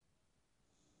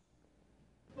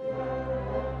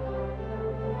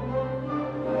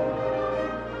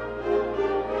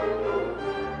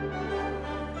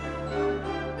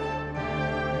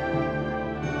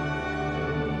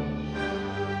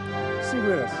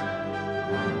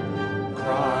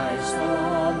Christ the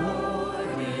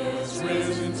Lord is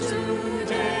risen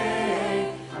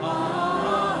today. Alleluia.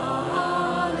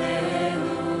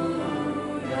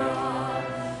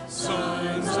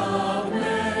 Sons of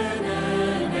men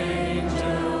and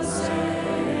angels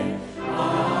say,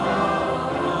 Alleluia.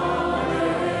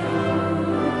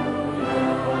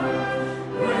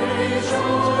 Raise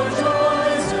your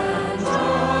joys and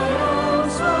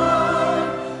triumphs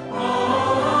high. Alleluia.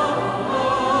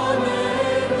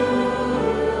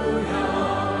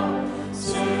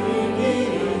 Sing ye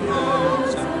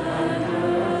heavens and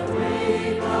earth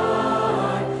reply.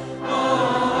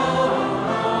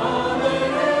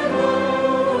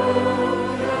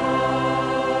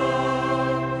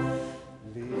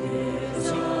 Lives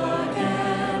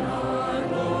again our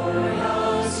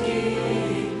glorious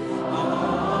King.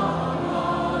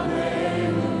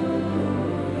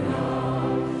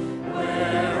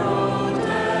 Where old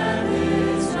death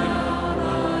is now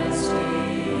thy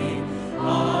sting.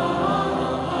 Alleluia.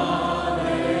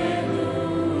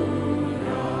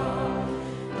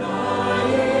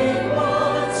 Dying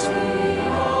once he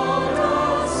all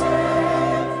doth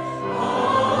save.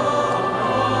 Alleluia.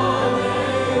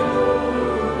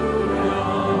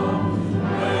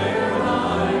 Where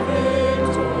thy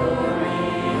victory,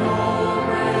 O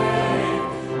reign.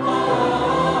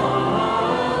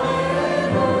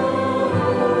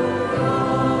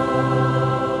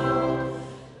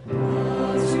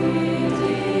 God's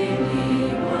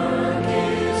redeeming work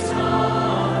is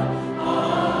done.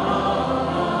 Alleluia.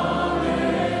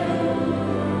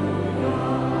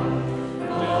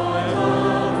 God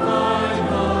of thy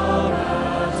love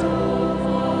has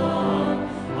overwhelmed.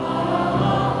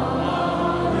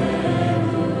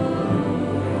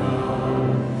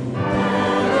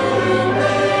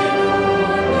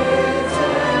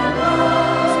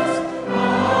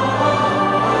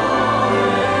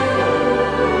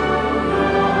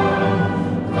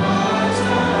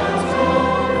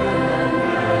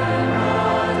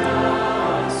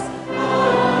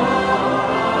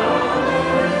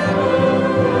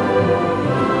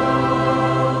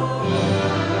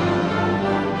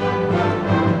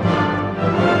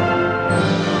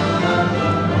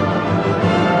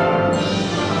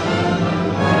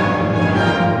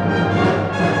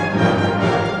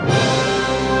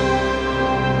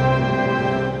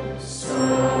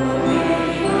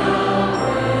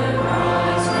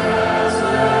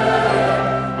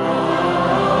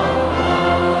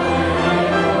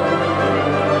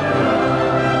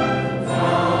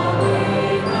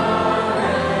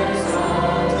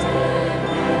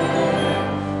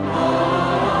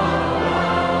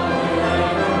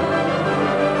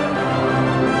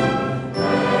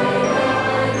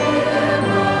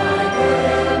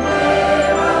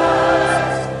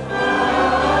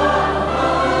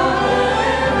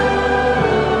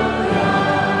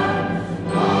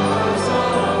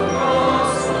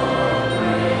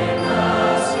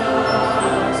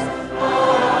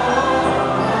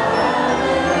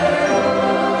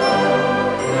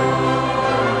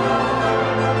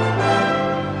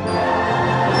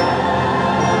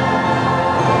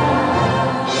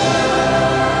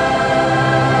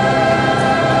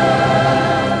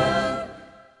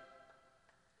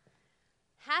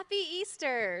 Happy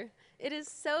Easter! It is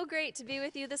so great to be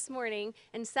with you this morning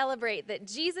and celebrate that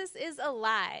Jesus is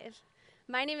alive.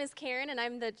 My name is Karen, and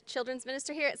I'm the children's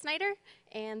minister here at Snyder,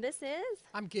 and this is...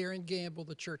 I'm Garen Gamble,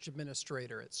 the church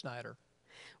administrator at Snyder.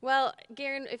 Well,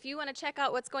 Garen, if you want to check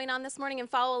out what's going on this morning and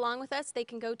follow along with us, they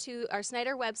can go to our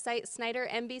Snyder website,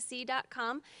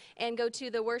 snydermbc.com, and go to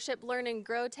the Worship, Learn, and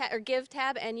Grow tab, or Give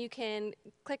tab, and you can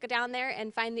click down there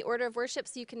and find the order of worship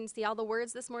so you can see all the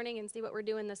words this morning and see what we're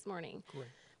doing this morning. Great.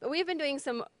 But we've been doing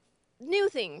some new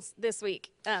things this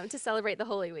week to celebrate the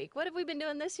Holy Week. What have we been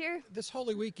doing this year? This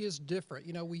Holy Week is different.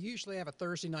 You know, we usually have a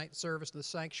Thursday night service in the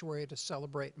sanctuary to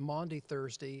celebrate Maundy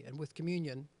Thursday and with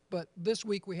communion. But this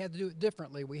week we had to do it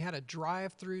differently. We had a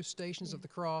drive-through Stations of the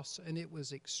Cross, and it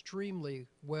was extremely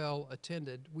well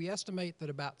attended. We estimate that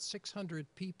about 600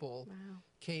 people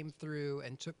came through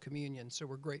and took communion, so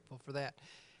we're grateful for that.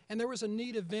 And there was a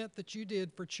neat event that you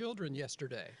did for children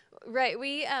yesterday. Right.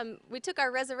 We took our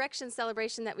resurrection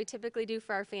celebration that we typically do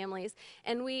for our families,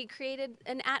 and we created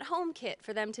an at-home kit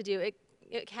for them to do.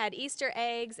 It had Easter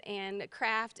eggs and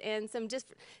craft and some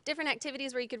different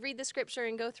activities where you could read the scripture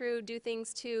and go through, do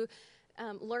things to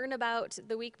learn about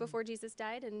the week before Jesus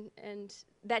died and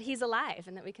that he's alive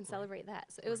and that we can celebrate that.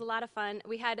 So it was a lot of fun.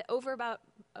 We had over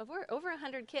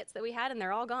 100 kits that we had, and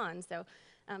they're all gone. So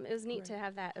it was neat to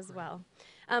have that as well.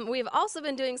 We've also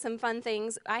been doing some fun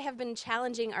things. I have been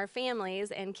challenging our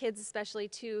families and kids especially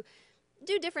to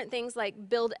do different things like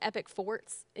build epic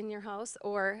forts in your house,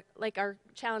 or like our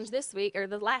challenge this week, or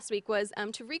the last week, was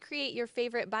to recreate your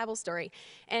favorite Bible story.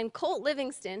 And Colt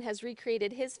Livingston has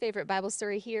recreated his favorite Bible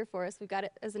story here for us. We've got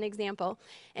it as an example.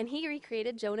 And he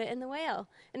recreated Jonah and the whale.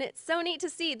 And it's so neat to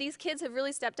see. These kids have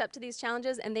really stepped up to these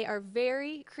challenges, and they are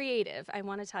very creative, I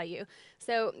want to tell you.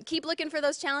 So keep looking for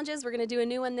those challenges. We're going to do a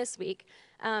new one this week.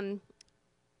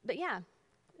 But yeah,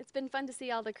 it's been fun to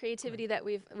see all the creativity that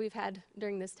we've had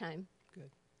during this time. Good.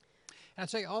 And I'd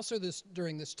say also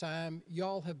during this time,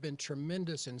 y'all have been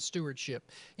tremendous in stewardship.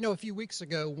 You know, a few weeks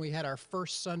ago when we had our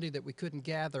first Sunday that we couldn't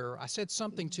gather, I said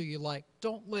something to you like,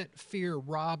 don't let fear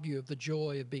rob you of the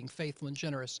joy of being faithful and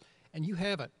generous. And you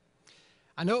haven't.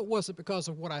 I know it wasn't because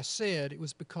of what I said, it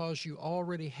was because you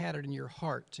already had it in your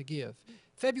heart to give.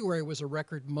 February was a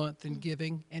record month in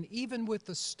giving, and even with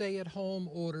the stay-at-home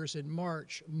orders in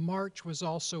March, March was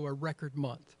also a record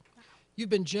month. You've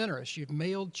been generous. You've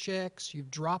mailed checks.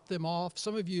 You've dropped them off.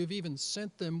 Some of you have even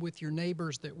sent them with your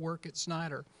neighbors that work at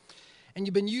Snyder. And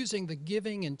you've been using the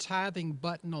giving and tithing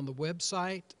button on the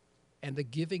website and the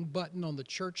giving button on the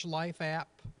Church Life app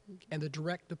and the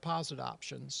direct deposit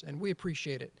options, and we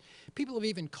appreciate it. People have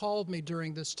even called me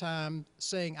during this time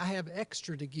saying, I have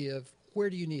extra to give. Where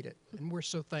do you need it? And we're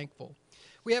so thankful.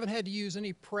 We haven't had to use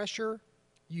any pressure.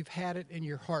 You've had it in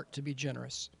your heart to be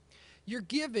generous. Your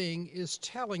giving is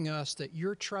telling us that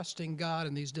you're trusting God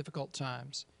in these difficult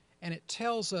times. And it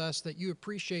tells us that you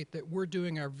appreciate that we're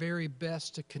doing our very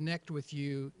best to connect with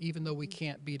you, even though we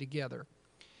can't be together.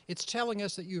 It's telling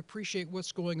us that you appreciate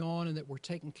what's going on and that we're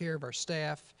taking care of our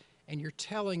staff. And you're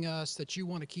telling us that you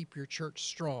want to keep your church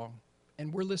strong.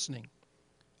 And we're listening.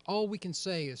 All we can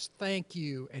say is thank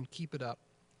you and keep it up.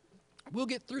 We'll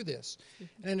get through this.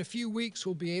 And in a few weeks,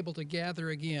 we'll be able to gather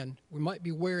again. We might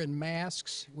be wearing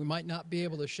masks. We might not be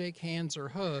able to shake hands or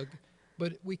hug,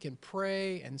 but we can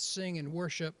pray and sing and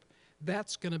worship.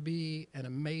 That's going to be an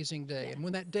amazing day. And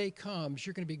when that day comes,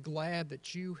 you're going to be glad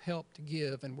that you helped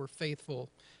give and were faithful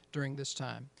during this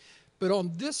time. But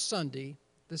on this Sunday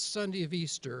of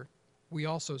Easter, we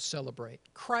also celebrate.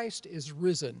 Christ is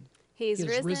risen. He's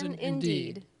risen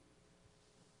indeed.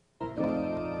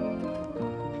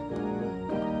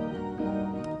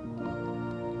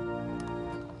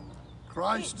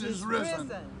 Christ is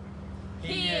risen.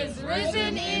 He is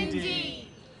risen indeed.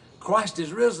 Christ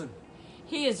is risen.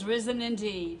 He is risen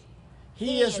indeed.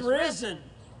 He is risen.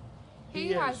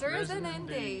 He has risen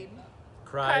indeed.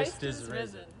 Christ is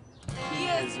risen. He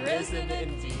is risen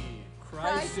indeed.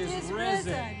 Christ is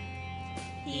risen.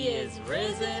 He is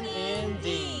risen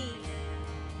indeed.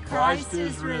 Christ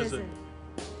is risen.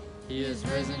 He is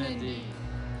risen indeed.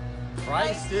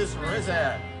 Christ is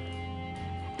risen.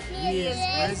 He is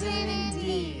risen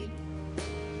indeed.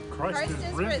 Christ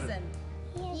is risen.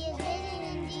 He is risen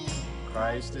indeed.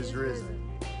 Christ is risen.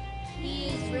 He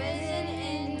is risen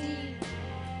indeed.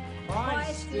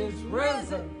 Christ is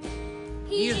risen.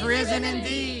 He is risen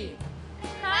indeed.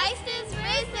 Christ is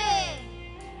risen.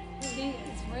 He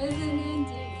is risen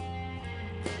indeed.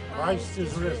 Christ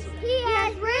is risen. He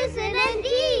has risen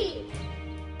indeed.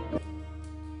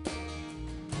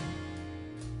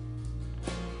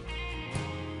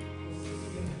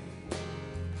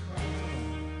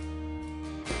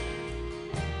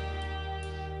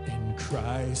 In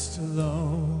Christ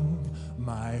alone,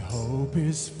 my hope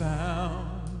is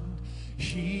found.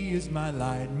 He is my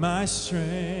light, my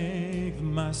strength,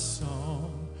 my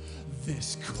song.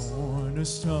 This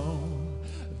cornerstone,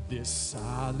 this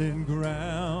solid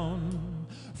ground,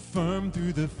 firm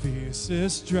through the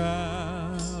fiercest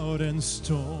drought and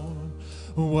storm.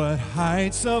 What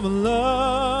heights of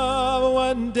love,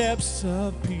 what depths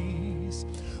of peace,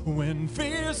 when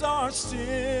fears are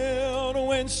stilled,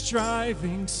 when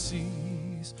striving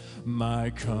cease. My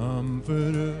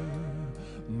comforter,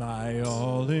 my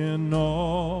all in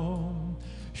all,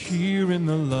 here in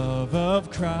the love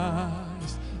of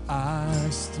Christ I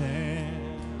stand.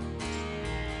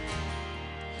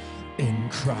 In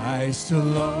Christ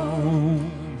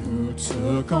alone, who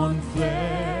took on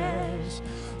flesh,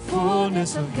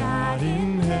 fullness of God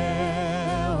in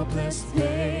helpless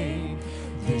babe,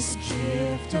 this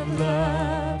gift of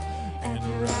love and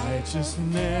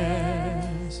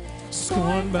righteousness,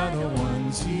 scorned by the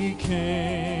ones he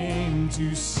came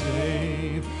to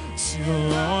save.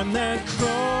 Till on that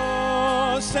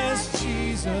cross, as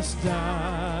Jesus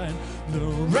died, the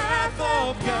wrath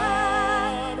of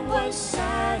God was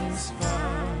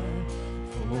satisfied.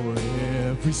 For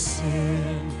every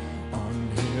sin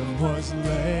on him was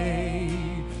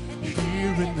laid.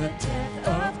 Here in the death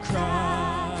of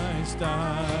Christ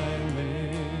I live.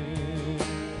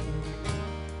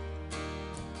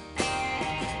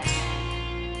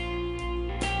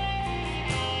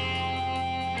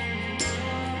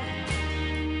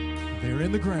 There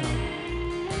in the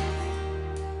ground.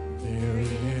 There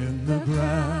in the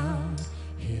ground,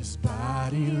 his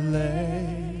body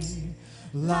lay,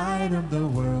 light of the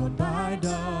world by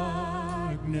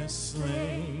darkness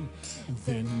slain,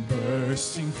 then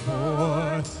bursting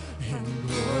forth in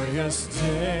glorious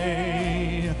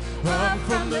day, up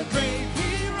from the grave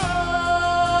he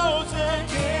rose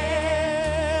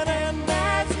again, and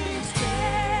as he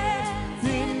stands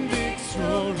in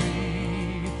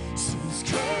victory, sin's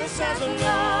curse has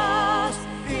lost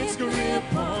its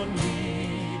grip on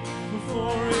me.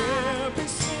 For every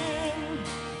sin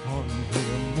on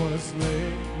him was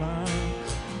laid, mine,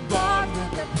 bought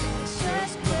with the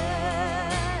precious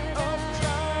blood of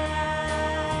Christ.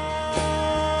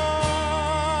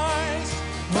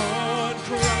 On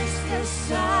Christ the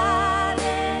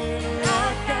solid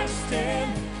rock I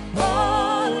stand,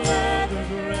 all other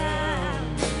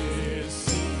ground is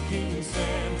sinking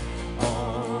sand,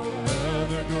 all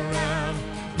other ground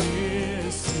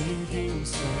is sinking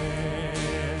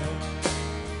sand.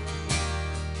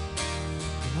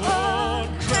 On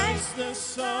Christ the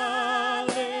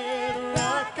solid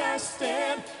rock I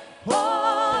stand,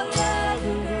 all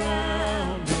other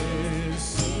ground is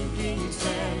sinking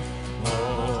sand,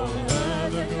 all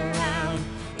other ground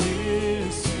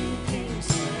is sinking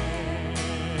sand.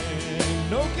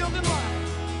 No guilt in life,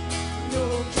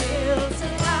 no guilt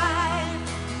in life,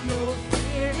 no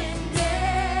fear in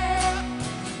death.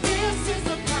 This is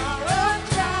the power of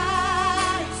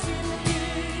Christ in me,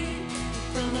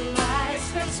 from a life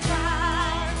that's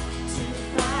tried to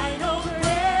final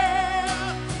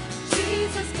breath.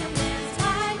 Jesus commands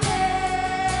my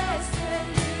destiny.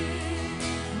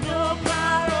 No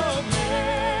power of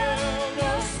hell,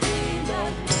 no sting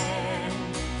of man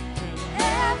can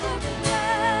ever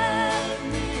deliver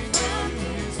me from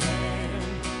his hand,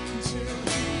 until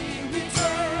he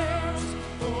returns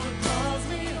or calls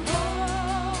me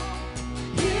home.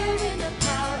 Here in the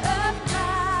power of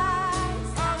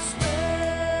Christ I'll stand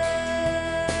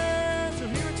till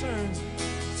he returns,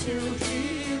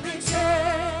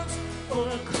 or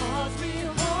calls me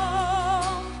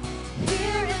home.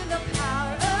 Here in the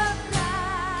power of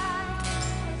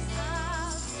Christ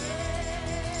I'll stand.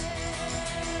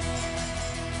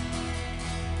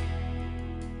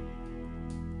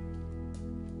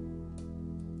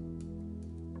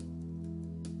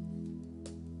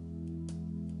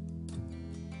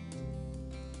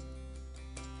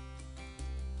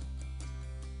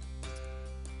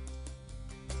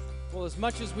 Well, as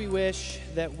much as we wish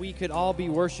that we could all be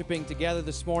worshiping together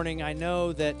this morning, I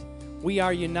know that we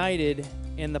are united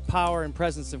in the power and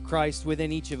presence of Christ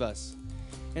within each of us.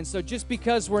 And so just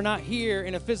because we're not here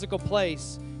in a physical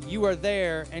place, you are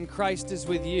there and Christ is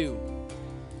with you.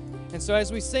 And so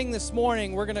as we sing this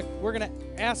morning, we're gonna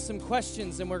ask some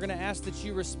questions, and we're gonna ask that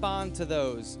you respond to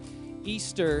those.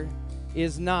 Easter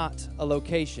is not a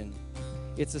location.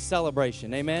 It's a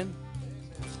celebration. Amen?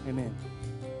 Amen.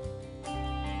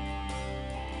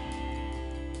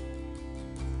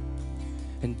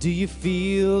 And do you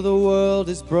feel the world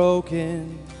is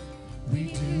broken?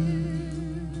 We do.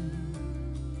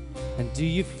 And do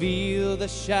you feel the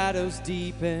shadows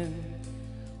deepen?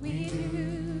 We do.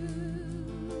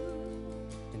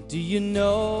 And do you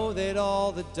know that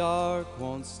all the dark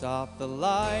won't stop the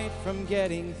light from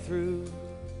getting through?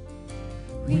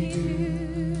 We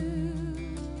do.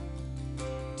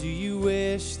 Do you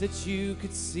wish that you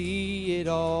could see it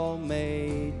all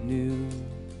made new?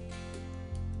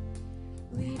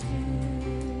 We do.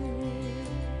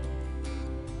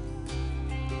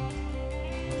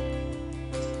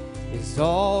 Is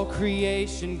all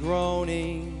creation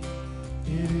groaning?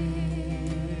 It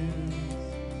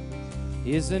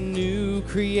is. Is a new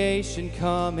creation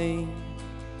coming?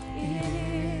 It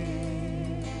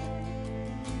is.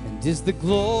 And is the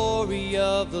glory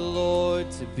of the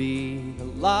Lord to be a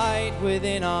light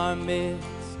within our midst?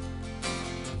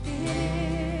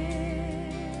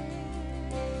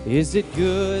 Is it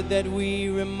good that we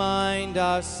remind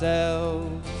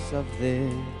ourselves of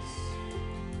this?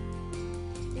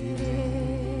 It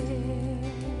is.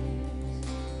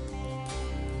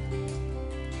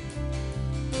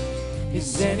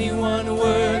 Is anyone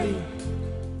worthy?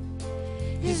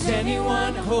 Is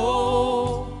anyone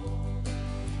whole?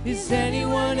 Is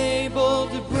anyone able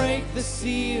to break the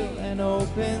seal and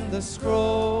open the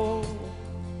scroll?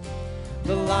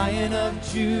 The Lion of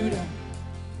Judah,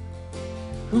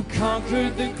 who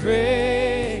conquered the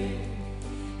grave.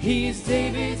 He is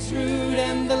David's root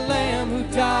and the Lamb who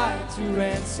died to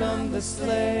ransom the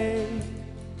slave.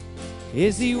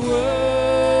 Is he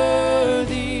worthy?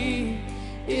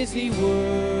 Is he worthy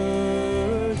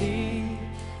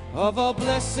of all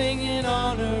blessing and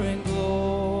honor and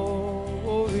glory?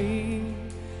 glory.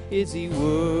 Is he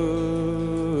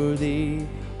worthy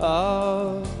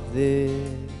of this?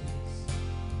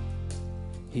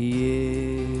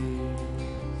 He is.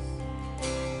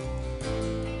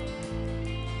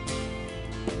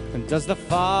 And does the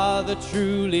Father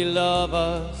truly love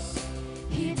us?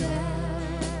 He does.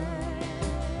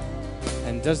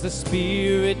 And does the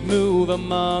Spirit move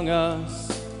among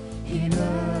us? He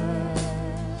does.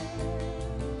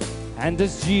 And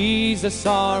does Jesus,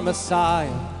 our Messiah,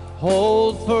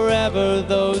 hold forever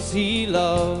those he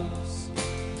loves?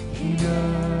 He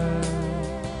does.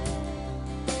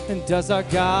 And does our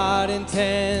God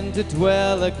intend to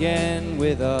dwell again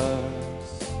with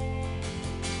us?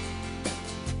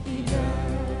 He does.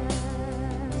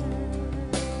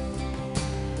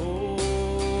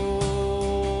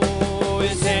 Oh,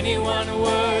 is anyone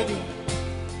worthy?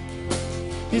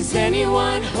 Is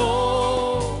anyone whole?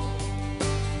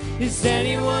 Is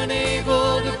anyone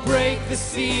able to break the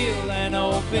seal and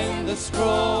open the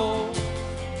scroll?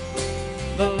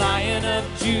 The Lion of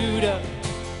Judah,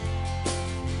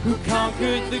 who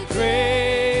conquered the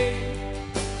grave.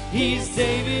 He's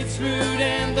David's root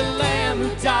and the Lamb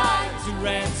who died to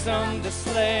ransom the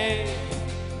slave.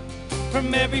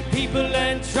 From every people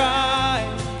and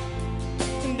tribe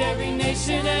and every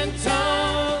nation and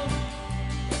tongue,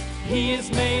 he has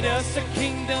made us a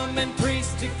kingdom and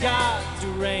priests to God to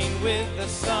reign with the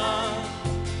Son.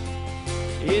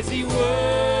 Is he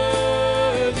worthy?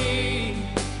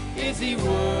 Is he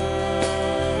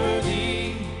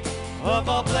worthy of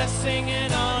all blessing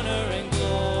and honor and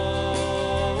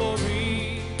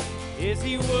glory? Is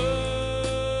he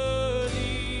worthy?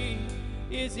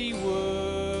 Is he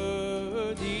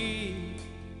worthy?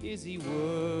 Is he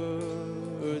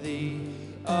worthy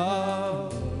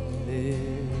of this?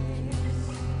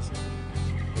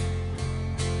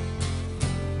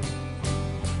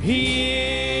 He is.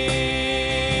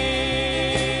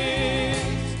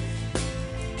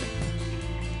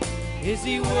 Is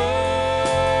he worthy?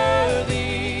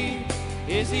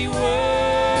 Is he worthy?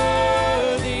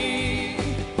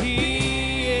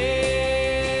 He is.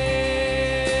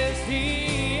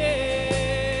 He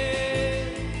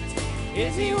is.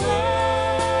 Is he worthy?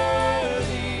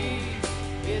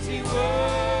 Is he worthy?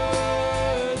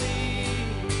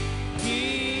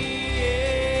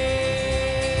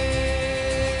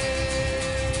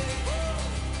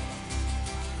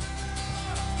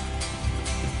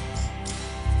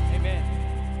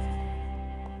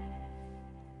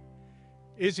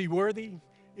 Is he worthy?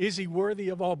 Is he worthy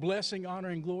of all blessing, honor,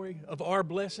 and glory? Of our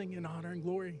blessing and honor and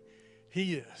glory?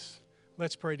 He is.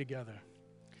 Let's pray together.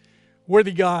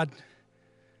 Worthy God,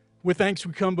 with thanks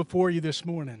we come before you this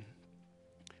morning.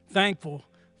 Thankful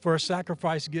for a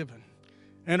sacrifice given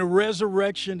and a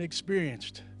resurrection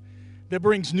experienced that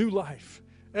brings new life,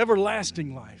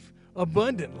 everlasting life,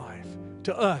 abundant life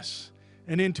to us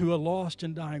and into a lost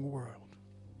and dying world.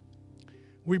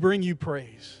 We bring you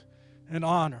praise and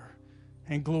honor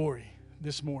and glory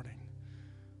this morning.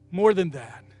 More than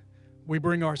that, we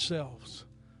bring ourselves,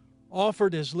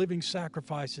 offered as living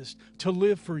sacrifices, to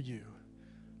live for you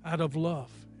out of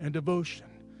love and devotion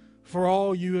for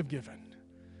all you have given.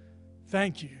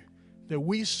 Thank you that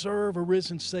we serve a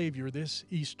risen Savior this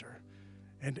Easter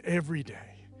and every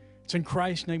day. It's in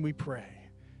Christ's name we pray.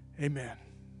 Amen.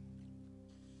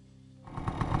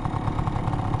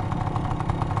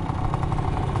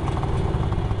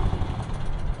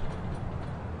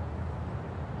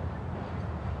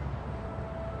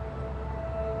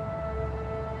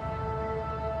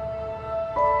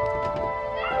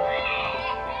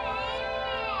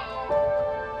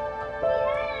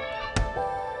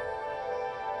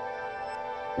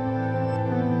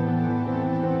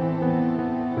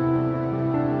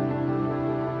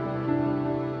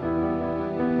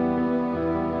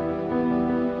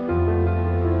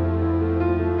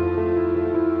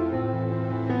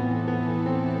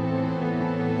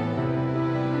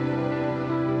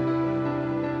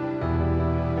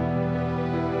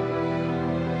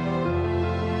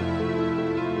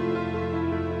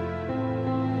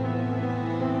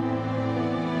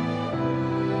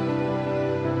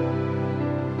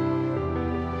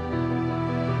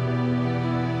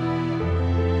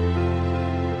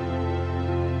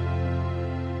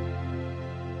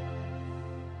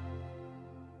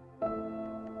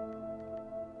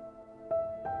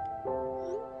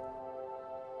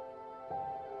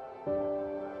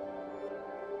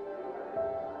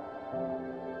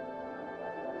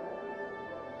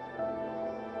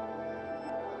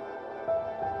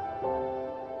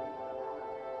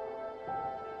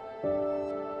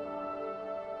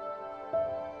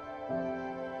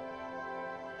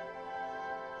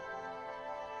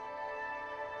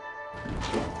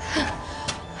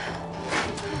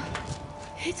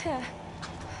 Peter.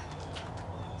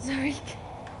 Zurich.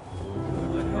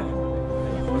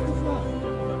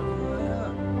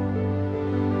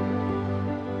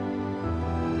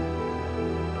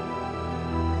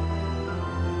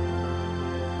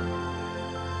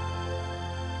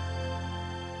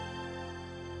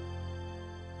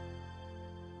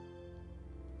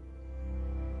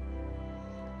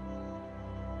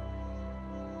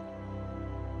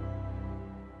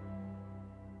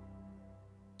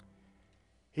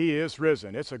 He is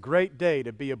risen. It's a great day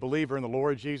to be a believer in the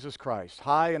Lord Jesus Christ,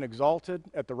 high and exalted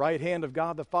at the right hand of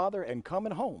God the Father and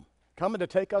coming home, coming to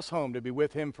take us home to be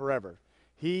with Him forever.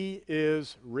 He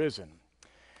is risen.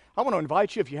 I want to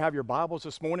invite you, if you have your Bibles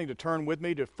this morning, to turn with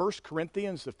me to 1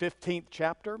 Corinthians, the 15th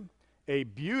chapter, a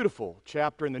beautiful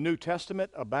chapter in the New Testament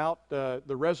about the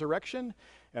resurrection.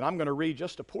 And I'm going to read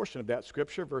just a portion of that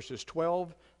scripture, verses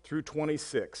 12 through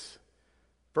 26.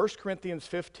 1 Corinthians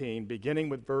 15, beginning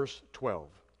with verse 12.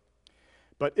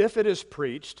 But if it is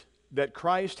preached that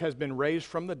Christ has been raised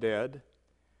from the dead,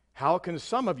 how can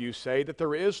some of you say that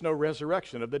there is no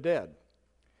resurrection of the dead?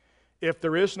 If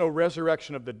there is no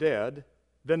resurrection of the dead,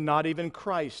 then not even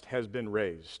Christ has been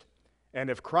raised.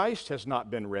 And if Christ has not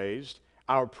been raised,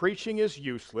 our preaching is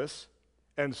useless,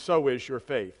 and so is your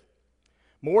faith.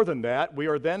 More than that, we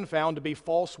are then found to be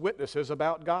false witnesses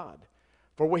about God.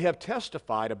 For we have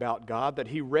testified about God that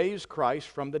He raised Christ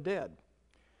from the dead.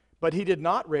 But He did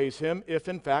not raise Him if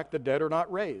in fact the dead are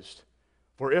not raised.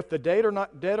 For if the dead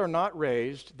are not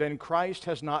raised, then Christ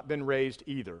has not been raised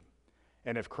either.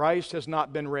 And if Christ has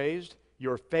not been raised,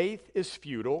 your faith is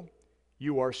futile,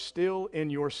 you are still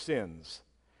in your sins.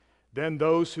 Then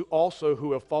those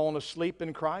who have fallen asleep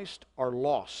in Christ are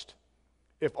lost.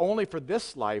 If only for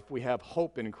this life we have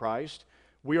hope in Christ,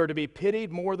 we are to be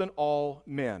pitied more than all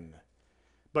men.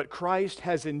 But Christ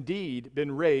has indeed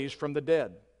been raised from the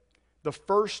dead, the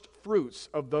first fruits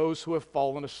of those who have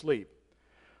fallen asleep.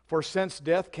 For since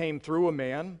death came through a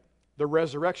man, the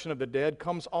resurrection of the dead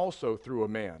comes also through a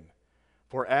man.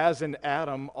 For as in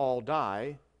Adam all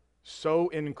die, so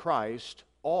in Christ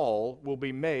all will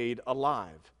be made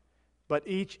alive, but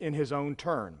each in his own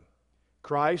turn.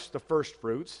 Christ the first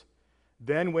fruits,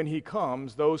 then when He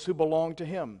comes, those who belong to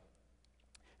Him.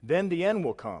 Then the end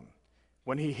will come,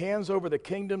 when He hands over the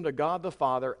kingdom to God the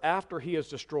Father after He has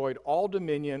destroyed all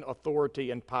dominion, authority,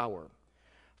 and power.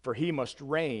 For He must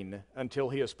reign until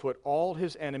He has put all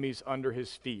His enemies under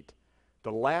His feet.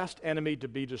 The last enemy to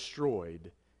be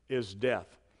destroyed is death.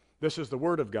 This is the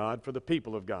word of God for the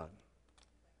people of God.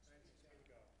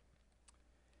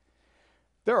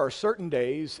 There are certain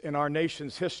days in our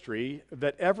nation's history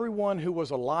that everyone who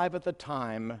was alive at the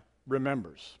time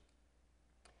remembers.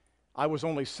 I was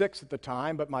only 6 at the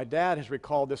time, but my dad has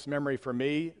recalled this memory for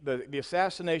me, the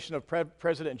assassination of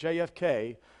President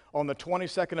JFK on the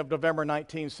 22nd of November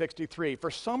 1963. For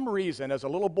some reason, as a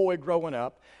little boy growing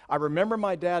up, I remember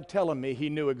my dad telling me he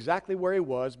knew exactly where he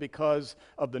was because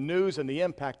of the news and the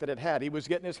impact that it had. He was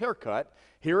getting his hair cut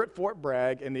here at Fort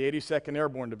Bragg in the 82nd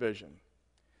Airborne Division.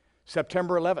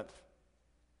 September 11th,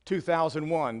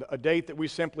 2001, a date that we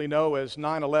simply know as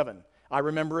 9/11. I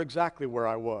remember exactly where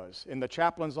I was, in the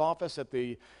chaplain's office at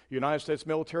the United States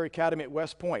Military Academy at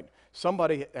West Point.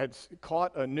 Somebody had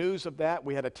caught a news of that.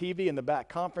 We had a TV in the back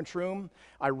conference room.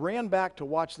 I ran back to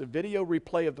watch the video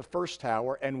replay of the first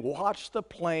tower and watched the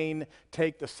plane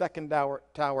take the second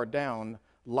tower down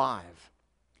live.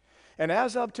 And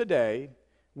as of today,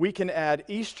 we can add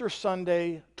Easter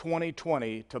Sunday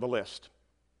 2020 to the list.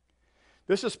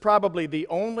 This is probably the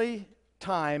only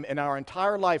time in our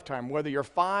entire lifetime, whether you're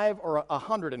 5 or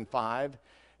 105,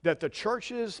 that the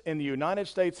churches in the United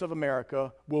States of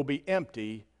America will be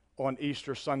empty on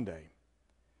Easter Sunday.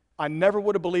 I never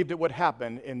would have believed it would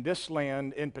happen in this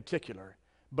land in particular,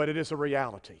 but it is a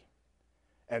reality.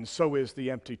 And so is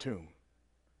the empty tomb.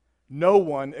 No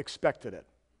one expected it.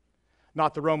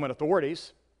 Not the Roman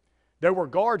authorities. There were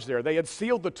guards there. They had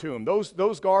sealed the tomb.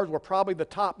 Those guards were probably the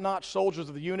top-notch soldiers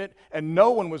of the unit, and no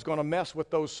one was going to mess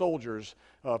with those soldiers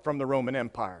from the Roman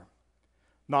Empire.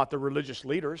 Not the religious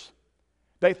leaders.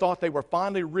 They thought they were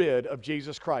finally rid of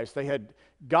Jesus Christ. They had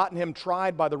gotten Him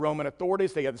tried by the Roman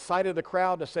authorities. They had incited the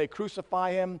crowd to say,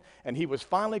 "Crucify Him," and He was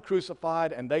finally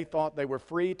crucified, and they thought they were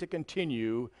free to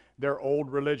continue their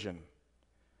old religion.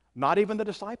 Not even the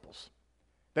disciples.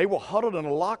 They were huddled in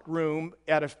a locked room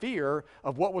out of fear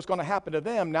of what was going to happen to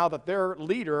them now that their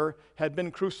leader had been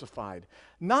crucified.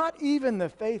 Not even the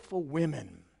faithful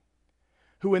women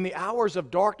who in the hours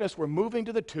of darkness were moving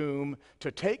to the tomb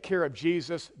to take care of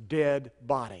Jesus' dead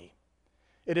body.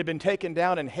 It had been taken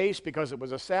down in haste because it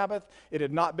was a Sabbath. It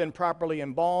had not been properly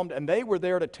embalmed, and they were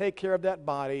there to take care of that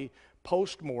body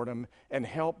post-mortem and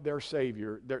help their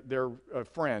Savior, their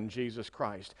friend, Jesus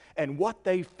Christ. And what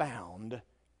they found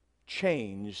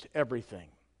changed everything.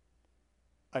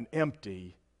 An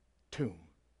empty tomb.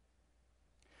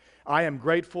 I am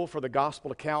grateful for the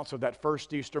gospel accounts of that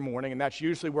first Easter morning, and that's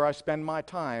usually where I spend my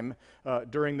time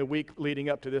during the week leading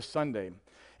up to this Sunday.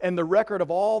 And the record of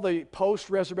all the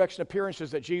post-resurrection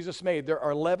appearances that Jesus made, there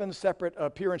are 11 separate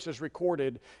appearances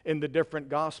recorded in the different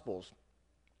Gospels.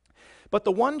 But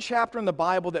the one chapter in the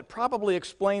Bible that probably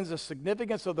explains the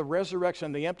significance of the resurrection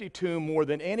and the empty tomb more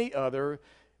than any other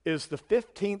is the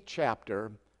 15th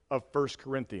chapter of 1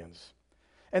 Corinthians.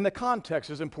 And the context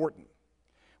is important.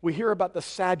 We hear about the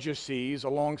Sadducees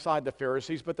alongside the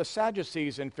Pharisees, but the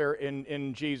Sadducees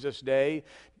in Jesus' day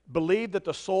believed that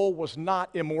the soul was not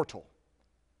immortal.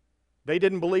 They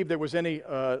didn't believe there was any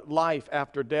life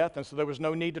after death, and so there was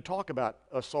no need to talk about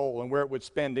a soul and where it would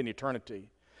spend in eternity.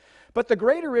 But the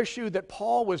greater issue that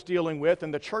Paul was dealing with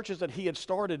in the churches that he had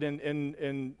started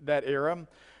in that era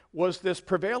was this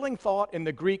prevailing thought in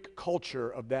the Greek culture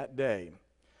of that day.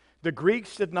 The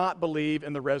Greeks did not believe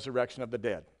in the resurrection of the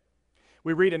dead.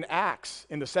 We read in Acts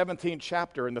in the 17th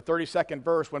chapter, in the 32nd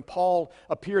verse, when Paul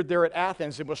appeared there at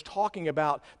Athens and was talking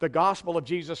about the gospel of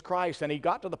Jesus Christ, and he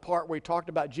got to the part where he talked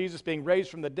about Jesus being raised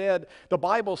from the dead, the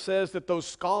Bible says that those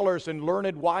scholars and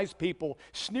learned, wise people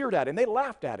sneered at him. They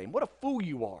laughed at him. What a fool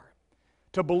you are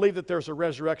to believe that there's a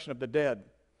resurrection of the dead.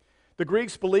 The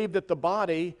Greeks believed that the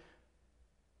body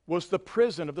was the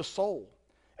prison of the soul.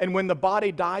 And when the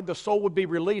body died, the soul would be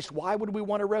released. Why would we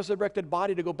want a resurrected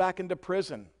body to go back into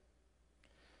prison?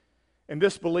 And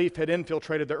this belief had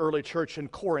infiltrated the early church in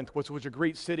Corinth, which was a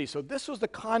Greek city. So this was the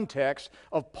context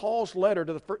of Paul's letter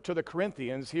to the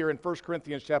Corinthians here in 1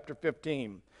 Corinthians chapter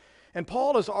 15. And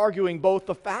Paul is arguing both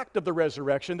the fact of the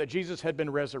resurrection, that Jesus had been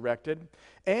resurrected,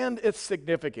 and its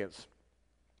significance.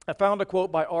 I found a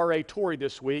quote by R.A. Torrey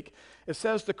this week. It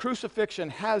says, "The crucifixion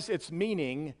has its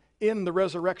meaning in the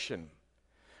resurrection.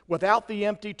 Without the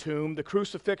empty tomb, the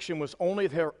crucifixion was only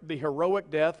the heroic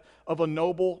death of a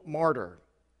noble martyr.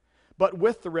 But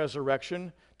with the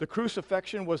resurrection, the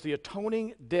crucifixion was the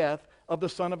atoning death of the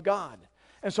Son of God."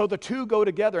 And so the two go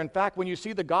together. In fact, when you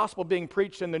see the gospel being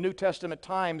preached in the New Testament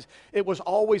times, it was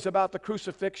always about the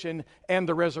crucifixion and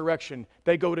the resurrection.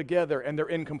 They go together, and they're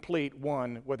incomplete,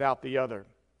 one without the other.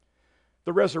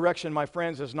 The resurrection, my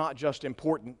friends, is not just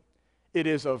important. It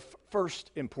is of first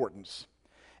importance.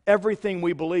 Everything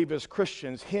we believe as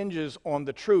Christians hinges on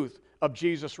the truth of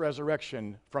Jesus'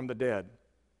 resurrection from the dead.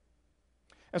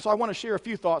 And so I want to share a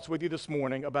few thoughts with you this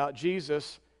morning about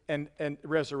Jesus and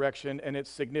resurrection and its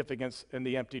significance in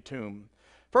the empty tomb.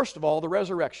 First of all, the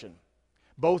resurrection.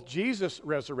 Both Jesus'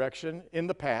 resurrection in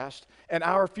the past and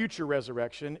our future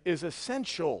resurrection is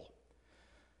essential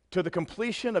to the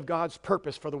completion of God's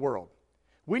purpose for the world.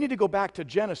 We need to go back to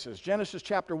Genesis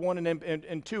chapter 1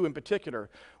 and 2 in particular.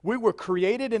 We were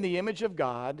created in the image of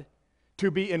God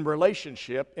to be in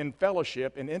relationship, in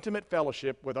fellowship, in intimate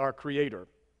fellowship with our Creator.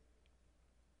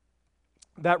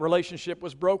 That relationship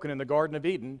was broken in the Garden of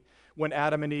Eden when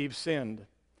Adam and Eve sinned.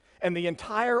 And the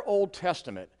entire Old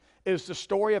Testament is the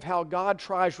story of how God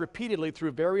tries repeatedly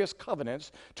through various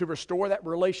covenants to restore that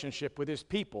relationship with His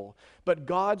people, but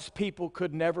God's people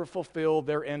could never fulfill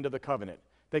their end of the covenant.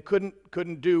 They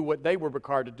couldn't do what they were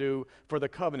required to do for the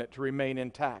covenant to remain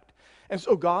intact. And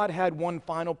so God had one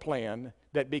final plan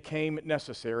that became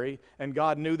necessary, and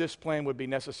God knew this plan would be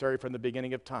necessary from the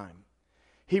beginning of time.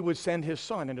 He would send His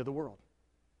Son into the world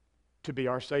to be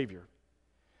our Savior.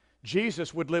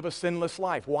 Jesus would live a sinless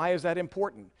life. Why is that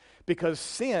important? Because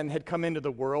sin had come into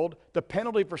the world. The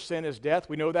penalty for sin is death.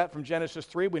 We know that from Genesis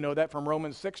 3. We know that from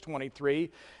Romans 6:23.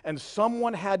 And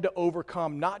someone had to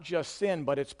overcome not just sin,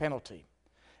 but its penalty.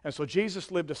 And so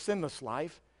Jesus lived a sinless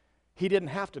life. He didn't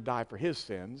have to die for His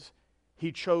sins.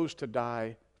 He chose to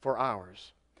die for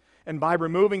ours. And by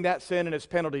removing that sin and its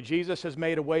penalty, Jesus has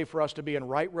made a way for us to be in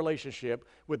right relationship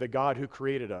with the God who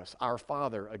created us, our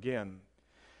Father again.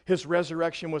 His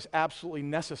resurrection was absolutely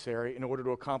necessary in order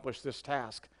to accomplish this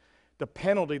task. The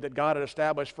penalty that God had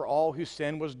established for all who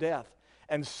sin was death.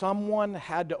 And someone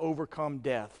had to overcome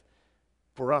death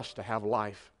for us to have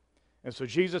life. And so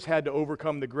Jesus had to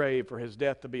overcome the grave for His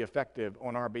death to be effective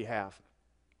on our behalf.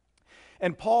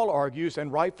 And Paul argues,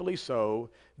 and rightfully so,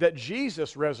 that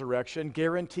Jesus' resurrection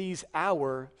guarantees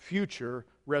our future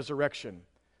resurrection.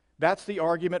 That's the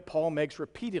argument Paul makes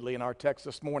repeatedly in our text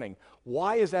this morning.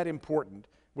 Why is that important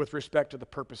with respect to the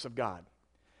purpose of God?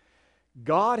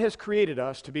 God has created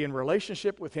us to be in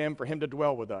relationship with Him, for Him to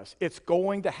dwell with us. It's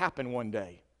going to happen one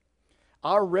day.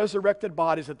 Our resurrected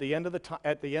bodies at the end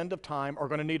of time are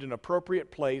going to need an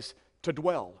appropriate place to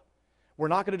dwell. We're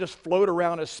not going to just float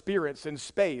around as spirits in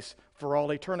space for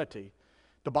all eternity.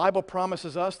 The Bible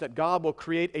promises us that God will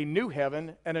create a new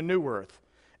heaven and a new earth.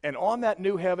 And on that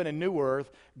new heaven and new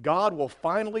earth, God will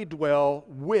finally dwell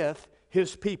with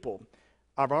his people.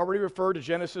 I've already referred to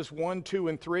Genesis 1, 2,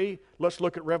 and 3. Let's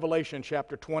look at Revelation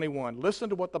chapter 21. Listen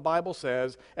to what the Bible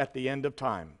says at the end of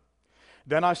time.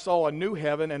 Then I saw a new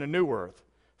heaven and a new earth,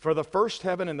 for the first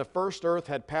heaven and the first earth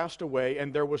had passed away,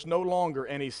 and there was no longer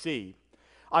any sea.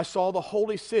 I saw the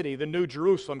holy city, the new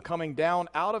Jerusalem, coming down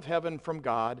out of heaven from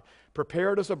God,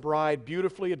 prepared as a bride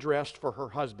beautifully dressed for her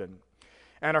husband.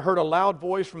 And I heard a loud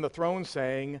voice from the throne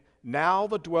saying, "Now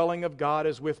the dwelling of God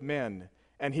is with men,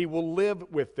 and he will live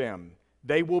with them.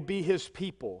 They will be his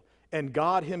people, and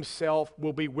God himself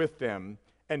will be with them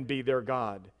and be their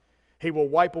God. He will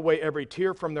wipe away every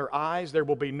tear from their eyes. There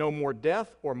will be no more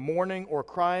death or mourning or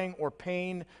crying or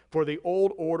pain, for the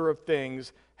old order of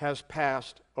things has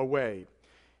passed away."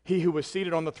 He who was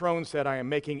seated on the throne said, "I am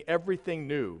making everything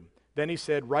new." Then he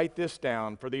said, "Write this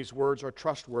down, for these words are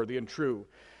trustworthy and true."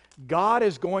 God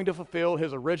is going to fulfill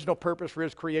his original purpose for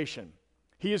his creation.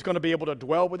 He is going to be able to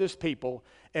dwell with his people,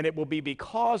 and it will be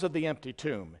because of the empty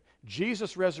tomb,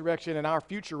 Jesus' resurrection and our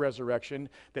future resurrection,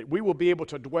 that we will be able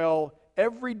to dwell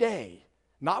every day,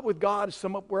 not with God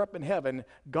somewhere up in heaven,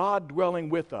 God dwelling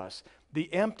with us.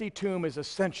 The empty tomb is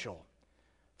essential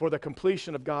for the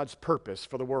completion of God's purpose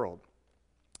for the world.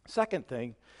 Second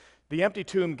thing, the empty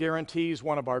tomb guarantees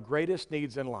one of our greatest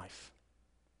needs in life: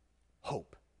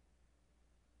 hope.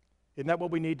 Isn't that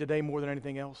what we need today more than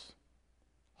anything else?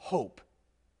 Hope.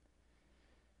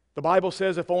 The Bible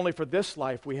says if only for this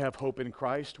life we have hope in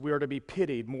Christ, we are to be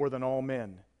pitied more than all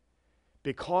men.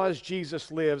 Because Jesus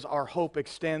lives, our hope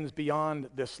extends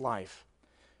beyond this life.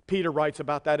 Peter writes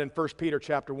about that in 1 Peter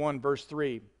chapter 1, verse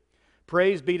 3.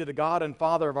 Praise be to the God and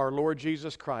Father of our Lord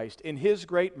Jesus Christ. In his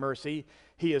great mercy,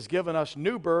 he has given us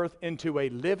new birth into a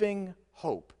living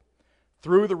hope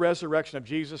through the resurrection of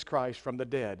Jesus Christ from the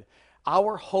dead.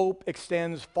 Our hope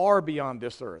extends far beyond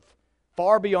this earth,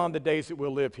 far beyond the days that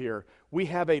we'll live here. We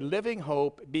have a living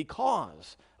hope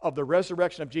because of the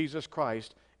resurrection of Jesus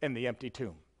Christ and the empty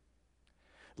tomb.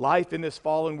 Life in this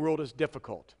fallen world is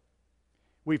difficult.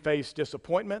 We face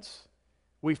disappointments,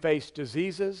 we face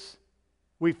diseases,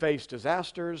 we face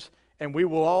disasters, and we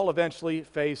will all eventually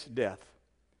face death.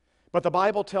 But the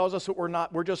Bible tells us that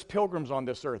we're just pilgrims on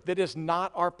this earth. That is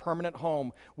not our permanent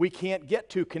home. We can't get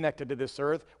too connected to this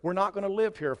earth. We're not going to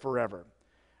live here forever.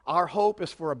 Our hope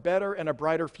is for a better and a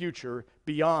brighter future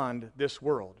beyond this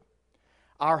world.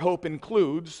 Our hope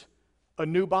includes a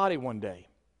new body one day,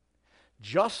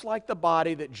 just like the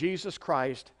body that Jesus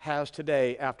Christ has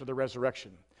today after the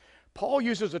resurrection. Paul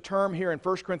uses a term here in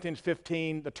 1 Corinthians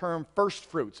 15, the term first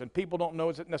fruits, and people don't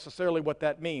know necessarily what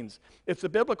that means. It's a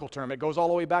biblical term. It goes all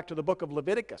the way back to the book of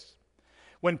Leviticus.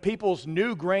 When people's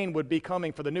new grain would be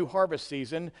coming for the new harvest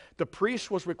season, the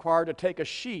priest was required to take a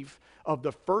sheaf of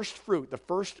the first fruit, the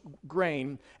first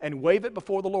grain, and wave it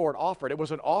before the Lord, offer it. It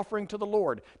was an offering to the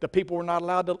Lord. The people were not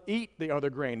allowed to eat the other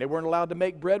grain. They weren't allowed to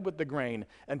make bread with the grain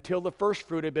until the first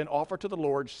fruit had been offered to the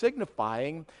Lord,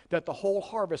 signifying that the whole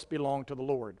harvest belonged to the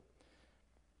Lord.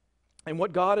 And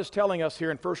what God is telling us here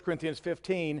in 1 Corinthians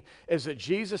 15 is that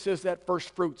Jesus is that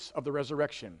first fruits of the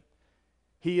resurrection.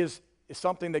 He is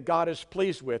something that God is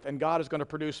pleased with, and God is going to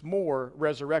produce more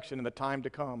resurrection in the time to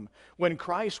come. When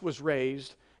Christ was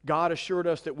raised, God assured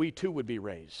us that we too would be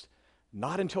raised.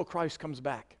 Not until Christ comes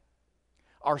back.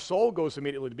 Our soul goes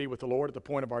immediately to be with the Lord at the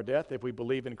point of our death if we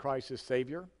believe in Christ as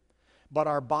Savior. But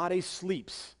our body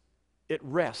sleeps. It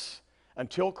rests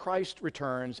until Christ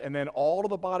returns, and then all of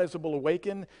the bodies will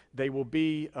awaken. They will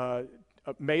be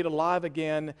made alive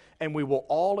again, and we will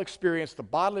all experience the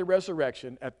bodily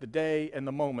resurrection at the day and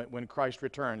the moment when Christ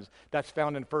returns. That's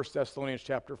found in 1 Thessalonians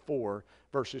chapter 4,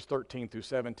 verses 13 through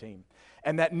 17.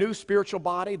 And that new spiritual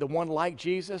body, the one like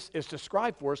Jesus, is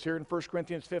described for us here in 1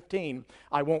 Corinthians 15.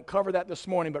 I won't cover that this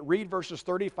morning, but read verses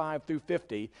 35 through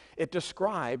 50. It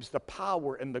describes the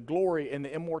power and the glory and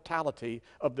the immortality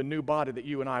of the new body that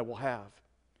you and I will have.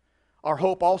 Our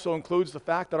hope also includes the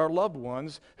fact that our loved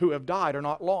ones who have died are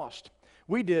not lost.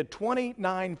 We did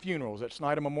 29 funerals at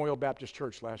Snyder Memorial Baptist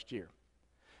Church last year.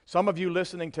 Some of you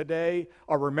listening today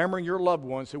are remembering your loved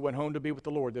ones who went home to be with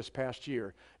the Lord this past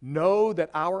year. Know that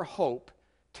our hope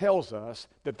tells us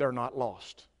that they're not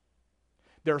lost.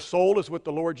 Their soul is with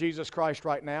the Lord Jesus Christ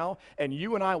right now, and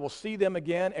you and I will see them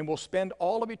again, and we'll spend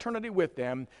all of eternity with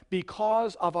them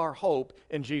because of our hope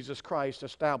in Jesus Christ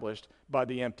established by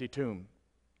the empty tomb.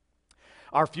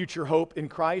 Our future hope in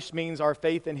Christ means our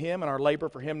faith in Him and our labor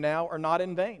for Him now are not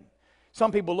in vain.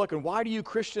 Some people look, and why do you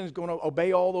Christians going to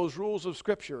obey all those rules of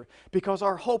Scripture? Because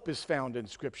our hope is found in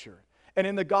Scripture and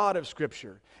in the God of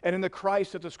Scripture and in the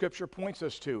Christ that the Scripture points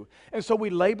us to. And so we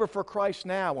labor for Christ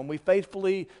now and we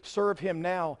faithfully serve Him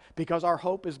now because our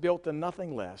hope is built in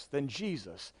nothing less than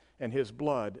Jesus and His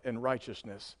blood and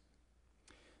righteousness.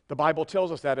 The Bible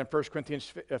tells us that in 1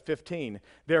 Corinthians 15.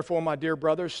 Therefore, my dear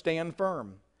brothers, stand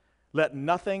firm. Let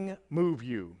nothing move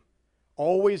you.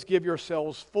 Always give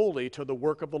yourselves fully to the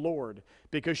work of the Lord,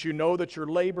 because you know that your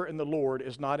labor in the Lord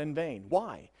is not in vain.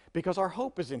 Why? Because our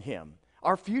hope is in Him.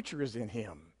 Our future is in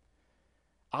Him.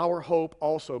 Our hope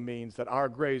also means that our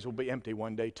graves will be empty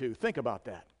one day too. Think about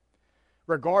that.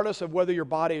 Regardless of whether your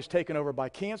body is taken over by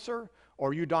cancer,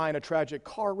 or you die in a tragic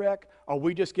car wreck, or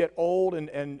we just get old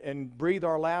and breathe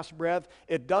our last breath,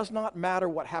 it does not matter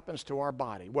what happens to our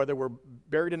body, whether we're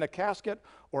buried in a casket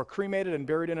or cremated and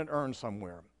buried in an urn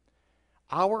somewhere.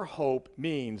 Our hope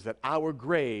means that our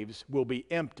graves will be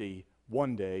empty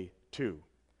one day too.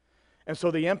 And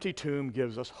so the empty tomb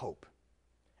gives us hope.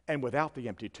 And without the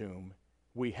empty tomb,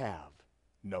 we have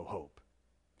no hope.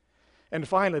 And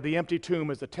finally, the empty tomb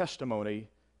is a testimony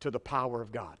to the power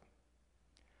of God.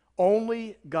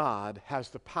 Only God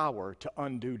has the power to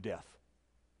undo death.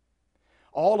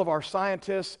 All of our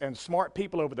scientists and smart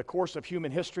people over the course of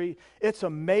human history, it's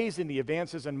amazing the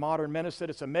advances in modern medicine.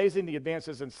 It's amazing the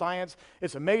advances in science.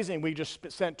 It's amazing we just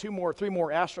sent 3 more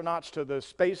astronauts to the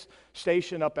space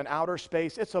station up in outer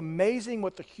space. It's amazing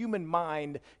what the human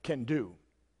mind can do.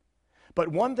 But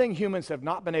one thing humans have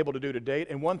not been able to do to date,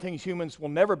 and one thing humans will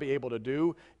never be able to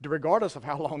do, regardless of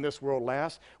how long this world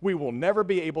lasts, we will never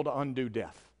be able to undo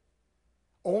death.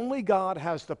 Only God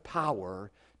has the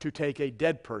power to take a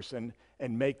dead person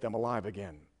and make them alive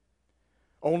again.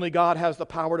 Only God has the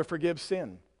power to forgive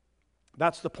sin.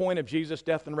 That's the point of Jesus'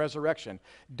 death and resurrection.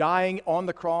 Dying on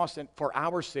the cross for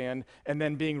our sin and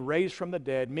then being raised from the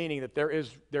dead, meaning that there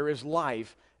is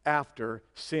life after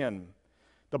sin.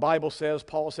 The Bible says,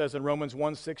 Paul says in Romans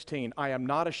 1:16, I am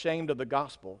not ashamed of the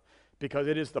gospel because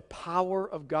it is the power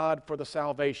of God for the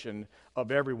salvation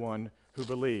of everyone who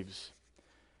believes.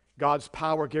 God's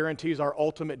power guarantees our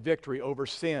ultimate victory over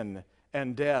sin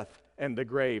and death and the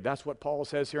grave. That's what Paul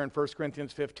says here in 1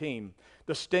 Corinthians 15.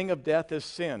 The sting of death is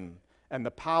sin, and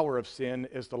the power of sin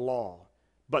is the law.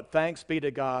 But thanks be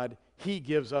to God, He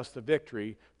gives us the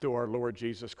victory through our Lord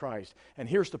Jesus Christ. And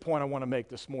here's the point I want to make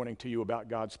this morning to you about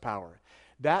God's power.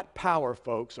 That power,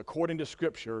 folks, according to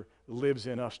Scripture, lives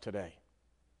in us today.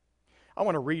 I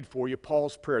want to read for you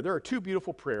Paul's prayer. There are 2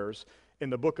 beautiful prayers in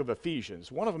the book of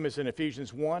Ephesians. One of them is in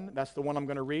Ephesians 1. That's the one I'm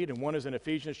going to read. And one is in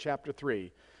Ephesians chapter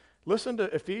 3. Listen to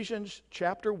Ephesians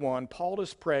chapter 1. Paul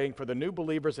is praying for the new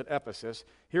believers at Ephesus.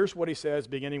 Here's what he says,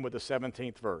 beginning with the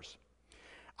 17th verse.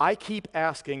 I keep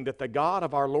asking that the God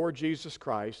of our Lord Jesus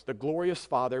Christ, the glorious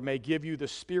Father, may give you the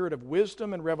spirit of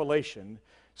wisdom and revelation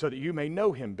so that you may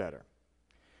know Him better.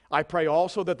 I pray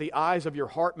also that the eyes of your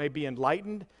heart may be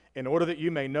enlightened in order that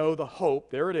you may know the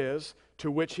hope, there it is,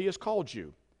 to which He has called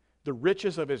you, the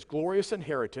riches of His glorious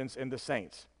inheritance in the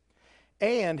saints,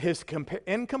 and His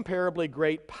incomparably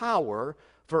great power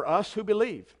for us who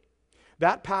believe.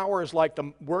 That power is like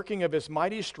the working of His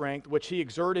mighty strength, which He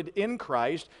exerted in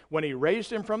Christ when He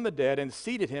raised Him from the dead and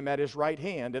seated Him at His right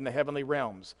hand in the heavenly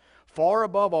realms, far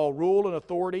above all rule and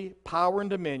authority, power and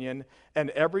dominion, and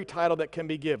every title that can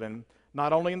be given,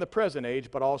 not only in the present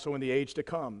age, but also in the age to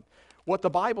come. What the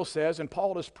Bible says, and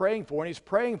Paul is praying for, and he's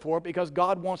praying for it because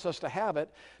God wants us to have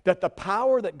it, that the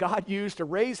power that God used to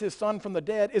raise His Son from the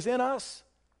dead is in us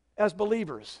as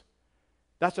believers.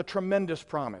 That's a tremendous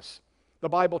promise. The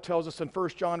Bible tells us in 1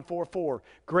 John 4:4,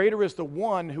 greater is the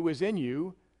one who is in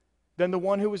you than the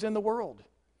one who is in the world.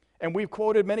 And we've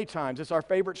quoted many times, it's our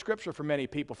favorite scripture for many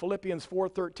people, Philippians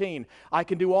 4:13, I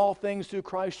can do all things through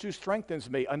Christ who strengthens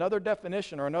me. Another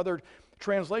definition or another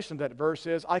translation of that verse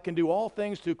is, I can do all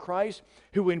things through Christ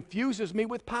who infuses me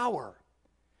with power,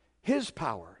 His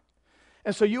power.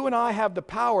 And so you and I have the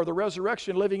power, the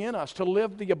resurrection living in us to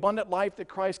live the abundant life that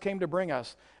Christ came to bring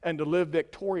us and to live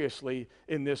victoriously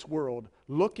in this world,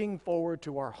 looking forward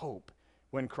to our hope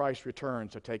when Christ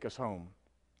returns to take us home.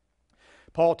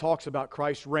 Paul talks about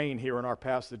Christ's reign here in our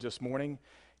passage this morning.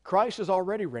 Christ is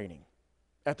already reigning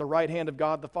at the right hand of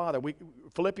God the Father.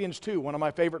 Philippians 2, one of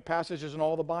my favorite passages in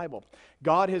all the Bible.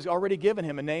 God has already given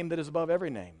Him a name that is above every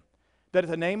name, that at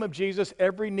the name of Jesus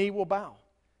every knee will bow,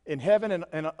 in heaven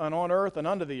and on earth and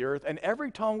under the earth, and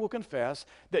every tongue will confess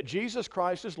that Jesus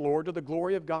Christ is Lord to the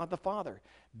glory of God the Father.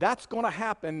 That's going to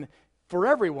happen for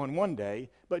everyone one day,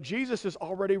 but Jesus is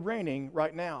already reigning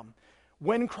right now.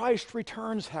 When Christ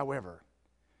returns, however,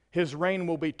 His reign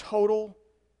will be total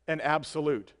and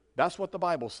absolute. That's what the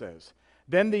Bible says.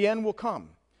 Then the end will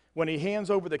come, when he hands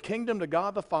over the kingdom to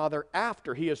God the Father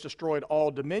after he has destroyed all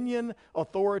dominion,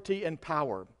 authority, and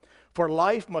power. For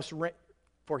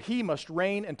he must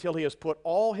reign until he has put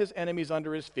all his enemies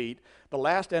under his feet. The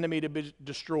last enemy to be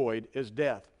destroyed is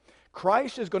death.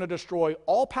 Christ is going to destroy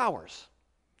all powers,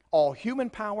 all human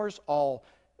powers, all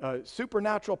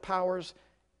supernatural powers,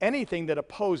 anything that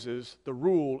opposes the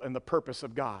rule and the purpose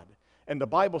of God. And the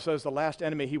Bible says the last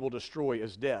enemy he will destroy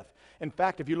is death. In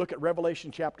fact, if you look at Revelation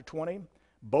chapter 20,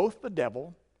 both the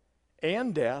devil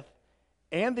and death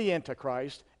and the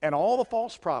Antichrist and all the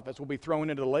false prophets will be thrown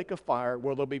into the lake of fire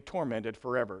where they'll be tormented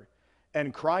forever.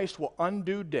 And Christ will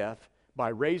undo death by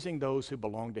raising those who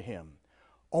belong to him.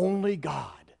 Only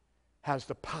God has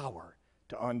the power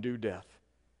to undo death,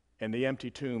 and the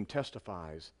empty tomb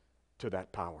testifies to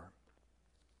that power.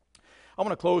 I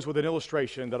want to close with an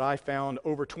illustration that I found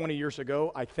over 20 years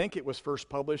ago. I think it was first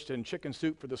published in Chicken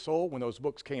Soup for the Soul when those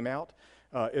books came out.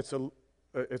 It's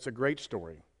a great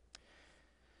story.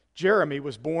 Jeremy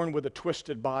was born with a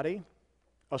twisted body,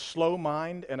 a slow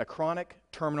mind, and a chronic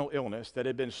terminal illness that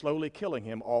had been slowly killing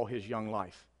him all his young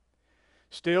life.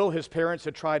 Still, his parents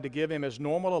had tried to give him as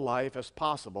normal a life as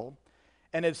possible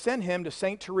and had sent him to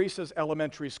St. Teresa's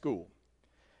Elementary School.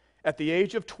 At the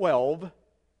age of 12,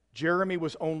 Jeremy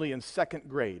was only in second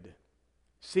grade,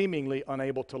 seemingly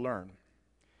unable to learn.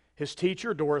 His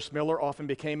teacher, Doris Miller, often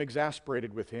became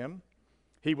exasperated with him.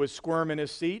 He would squirm in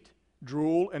his seat,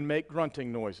 drool, and make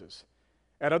grunting noises.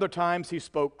 At other times, he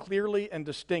spoke clearly and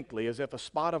distinctly as if a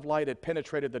spot of light had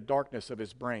penetrated the darkness of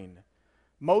his brain.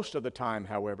 Most of the time,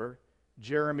 however,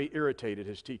 Jeremy irritated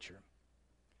his teacher.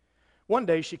 One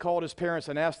day, she called his parents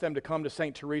and asked them to come to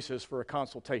St. Teresa's for a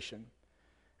consultation.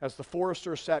 As the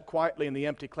Forresters sat quietly in the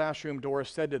empty classroom,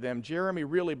 Doris said to them, "Jeremy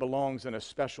really belongs in a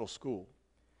special school.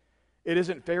 It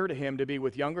isn't fair to him to be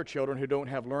with younger children who don't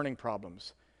have learning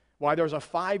problems. Why, there's a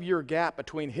 5-year gap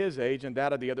between his age and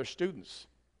that of the other students."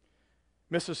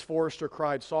 Mrs. Forrester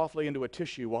cried softly into a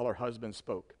tissue while her husband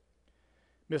spoke.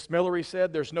 "Miss Millery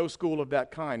said there's no school of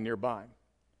that kind nearby.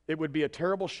 It would be a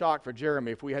terrible shock for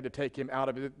Jeremy if we had to take him out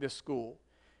of this school.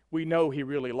 We know he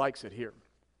really likes it here."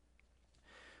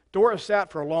 Doris sat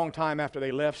for a long time after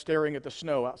they left, staring at the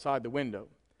snow outside the window.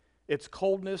 Its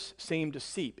coldness seemed to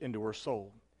seep into her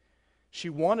soul. She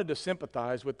wanted to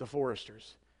sympathize with the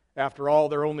Forresters. After all,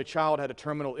 their only child had a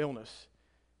terminal illness,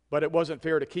 but it wasn't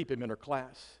fair to keep him in her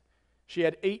class. She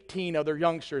had 18 other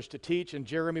youngsters to teach, and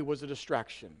Jeremy was a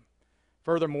distraction.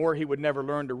 Furthermore, he would never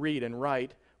learn to read and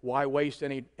write. Why waste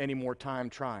any more time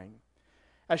trying?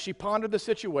 As she pondered the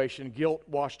situation, guilt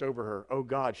washed over her. "Oh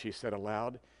God," she said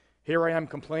aloud, "here I am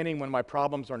complaining when my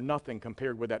problems are nothing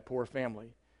compared with that poor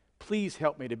family. Please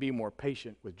help me to be more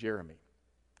patient with Jeremy."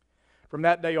 From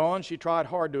that day on, she tried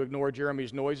hard to ignore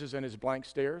Jeremy's noises and his blank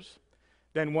stares.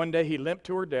 Then one day he limped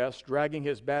to her desk, dragging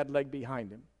his bad leg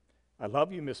behind him. "I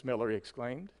love you, Miss Miller," he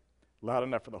exclaimed, loud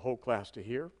enough for the whole class to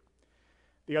hear.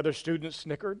 The other students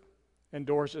snickered, and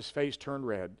Doris's face turned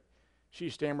red. She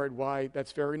stammered, "Why,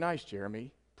 that's very nice,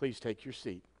 Jeremy. Please take your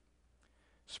seat."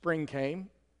 Spring came,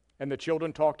 and the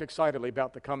children talked excitedly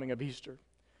about the coming of Easter.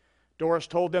 Doris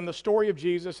told them the story of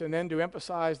Jesus, and then to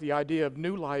emphasize the idea of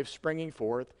new life springing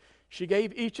forth, she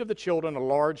gave each of the children a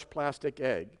large plastic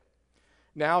egg.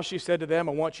 Now, she said to them,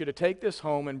 "I want you to take this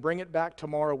home and bring it back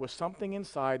tomorrow with something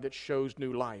inside that shows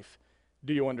new life.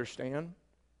 Do you understand?"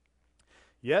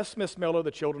 "Yes, Miss Miller," the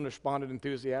children responded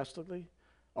enthusiastically,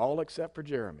 all except for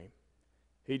Jeremy.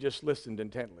 He just listened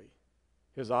intently.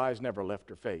 His eyes never left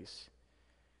her face.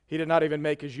 He did not even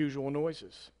make his usual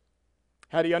noises.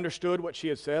 Had he understood what she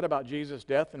had said about Jesus'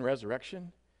 death and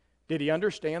resurrection? Did he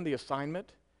understand the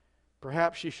assignment?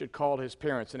 Perhaps she should call his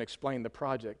parents and explain the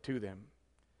project to them.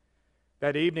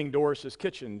 That evening, Doris's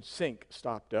kitchen sink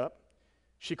stopped up.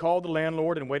 She called the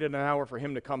landlord and waited an hour for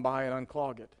him to come by and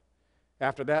unclog it.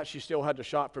 After that, she still had to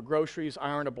shop for groceries,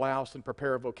 iron a blouse, and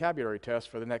prepare a vocabulary test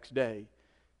for the next day.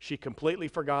 She completely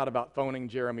forgot about phoning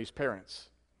Jeremy's parents.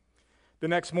 The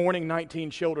next morning,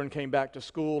 19 children came back to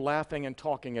school, laughing and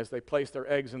talking as they placed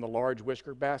their eggs in the large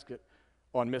wicker basket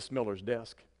on Miss Miller's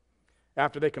desk.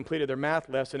 After they completed their math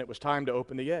lesson, it was time to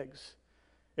open the eggs.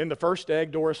 In the first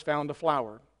egg, Doris found a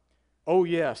flower. "Oh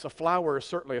yes, a flower is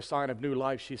certainly a sign of new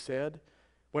life," she said.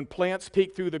 "When plants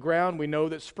peek through the ground, we know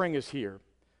that spring is here."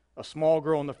 A small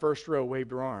girl in the first row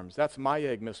waved her arms. "That's my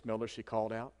egg, Miss Miller," she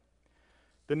called out.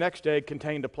 The next egg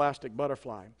contained a plastic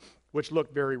butterfly, which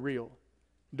looked very real.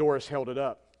 Doris held it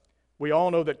up. "We all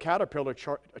know that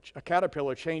a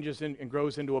caterpillar changes and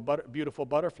grows into a beautiful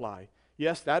butterfly.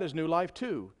 Yes, that is new life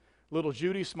too." Little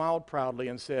Judy smiled proudly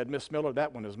and said, "Miss Miller,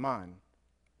 that one is mine."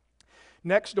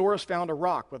 Next, Doris found a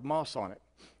rock with moss on it.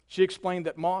 She explained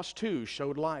that moss, too,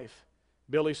 showed life.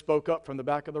 Billy spoke up from the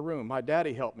back of the room. My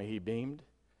daddy helped me, he beamed.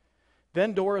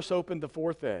 Then Doris opened the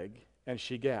fourth egg, and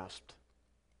she gasped.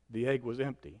 The egg was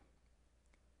empty.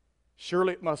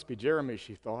 Surely it must be Jeremy,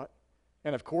 she thought.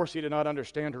 And of course he did not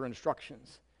understand her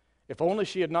instructions. If only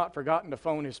she had not forgotten to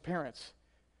phone his parents.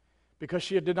 Because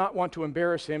she did not want to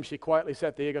embarrass him, she quietly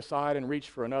set the egg aside and reached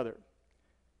for another.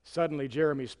 Suddenly,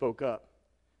 Jeremy spoke up.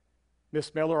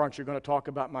 Miss Miller, aren't you going to talk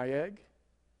about my egg?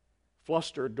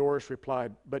 Flustered, Doris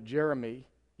replied, but Jeremy,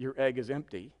 your egg is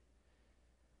empty.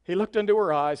 He looked into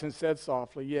her eyes and said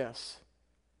softly, yes,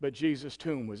 but Jesus'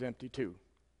 tomb was empty too.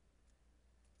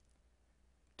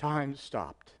 Time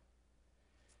stopped.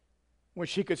 When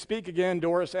she could speak again,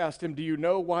 Doris asked him, do you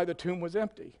know why the tomb was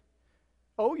empty?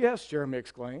 Oh, yes, Jeremy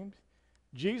exclaimed.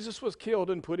 Jesus was killed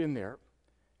and put in there,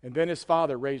 and then his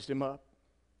father raised him up.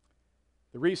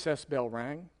 The recess bell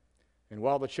rang, and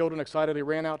while the children excitedly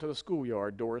ran out to the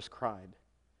schoolyard, Doris cried.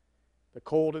 The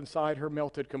cold inside her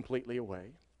melted completely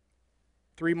away.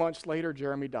 3 months later,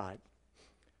 Jeremy died.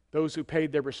 Those who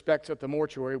paid their respects at the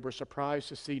mortuary were surprised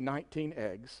to see 19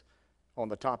 eggs on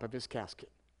the top of his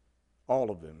casket, all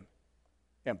of them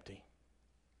empty.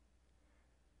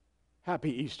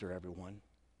 Happy Easter, everyone.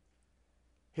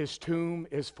 His tomb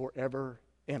is forever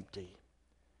empty,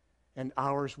 and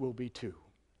ours will be too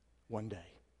one day.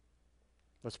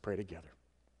 Let's pray together.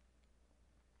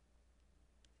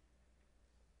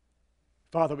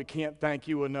 Father, we can't thank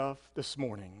you enough this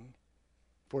morning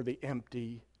for the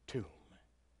empty tomb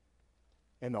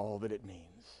and all that it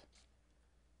means.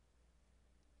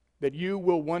 That you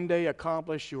will one day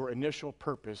accomplish your initial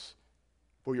purpose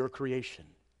for your creation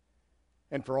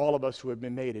and for all of us who have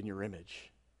been made in your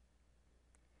image.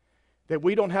 That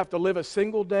we don't have to live a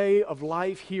single day of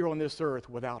life here on this earth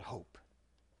without hope.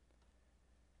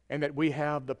 And that we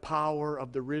have the power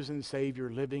of the risen Savior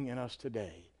living in us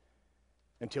today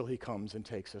until he comes and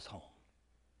takes us home.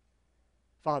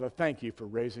 Father, thank you for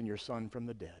raising your Son from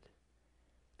the dead.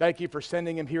 Thank you for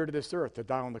sending him here to this earth to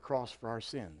die on the cross for our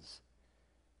sins.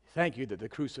 Thank you that the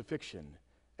crucifixion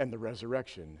and the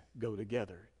resurrection go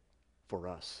together for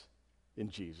us. In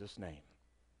Jesus' name,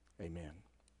 amen.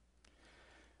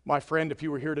 My friend, if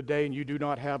you were here today and you do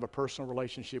not have a personal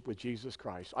relationship with Jesus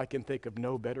Christ, I can think of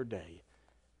no better day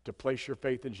to place your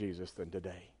faith in Jesus than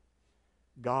today.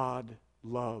 God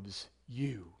loves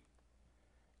you.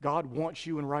 God wants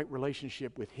you in right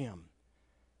relationship with him.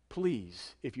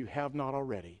 Please, if you have not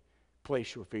already,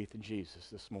 place your faith in Jesus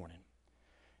this morning.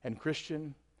 And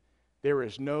Christian, there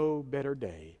is no better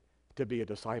day to be a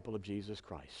disciple of Jesus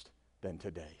Christ than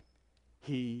today.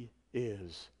 He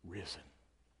is risen.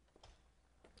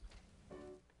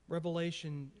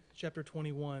 Revelation chapter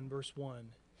 21, verse 1.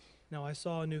 Now I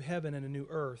saw a new heaven and a new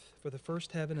earth, for the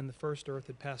first heaven and the first earth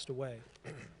had passed away.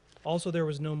 Also there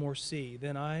was no more sea.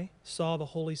 Then I saw the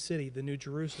holy city, the new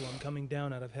Jerusalem, coming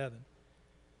down out of heaven,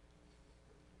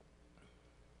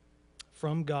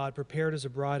 from God, prepared as a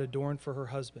bride adorned for her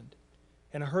husband.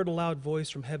 And I heard a loud voice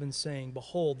from heaven saying,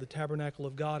 behold, the tabernacle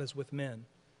of God is with men,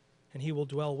 and he will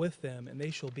dwell with them, and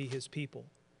they shall be his people.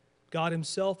 God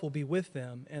himself will be with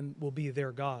them and will be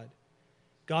their God.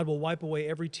 God will wipe away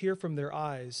every tear from their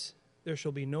eyes. There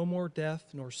shall be no more death,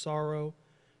 nor sorrow,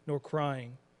 nor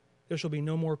crying. There shall be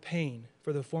no more pain,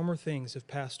 for the former things have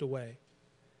passed away.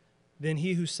 Then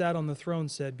he who sat on the throne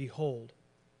said, behold,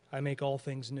 I make all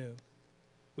things new.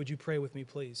 Would you pray with me,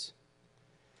 please?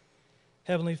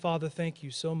 Heavenly Father, thank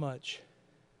you so much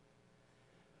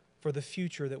for the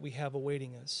future that we have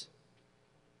awaiting us.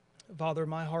 Father,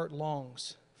 my heart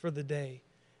longs for the day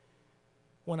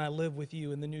when I live with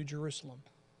you in the New Jerusalem.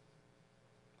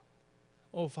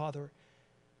 Oh, Father,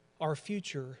 our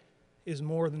future is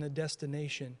more than a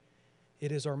destination.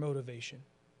 It is our motivation.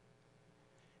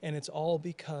 And it's all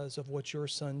because of what your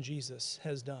Son Jesus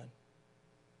has done.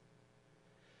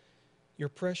 Your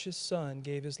precious Son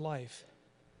gave his life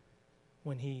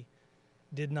when he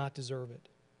did not deserve it.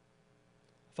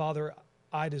 Father,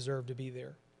 I deserve to be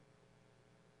there.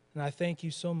 And I thank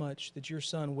you so much that your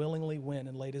Son willingly went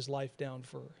and laid his life down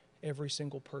for every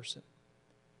single person.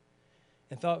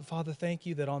 And Father, thank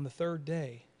you that on the third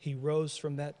day, he rose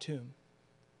from that tomb,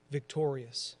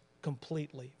 victorious,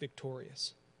 completely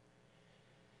victorious.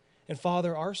 And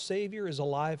Father, our Savior is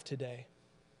alive today.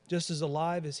 Just as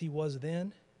alive as he was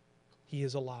then, he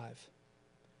is alive.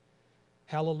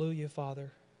 Hallelujah,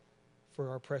 Father, for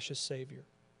our precious Savior.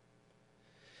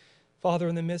 Father,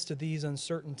 in the midst of these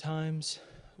uncertain times,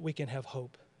 we can have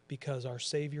hope because our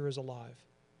Savior is alive.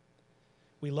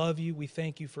 We love you. We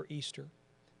thank you for Easter.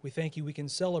 We thank you we can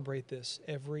celebrate this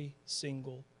every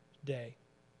single day.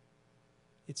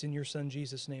 It's in your Son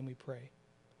Jesus' name we pray.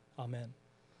 Amen.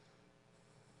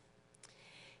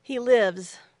 He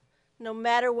lives. No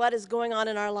matter what is going on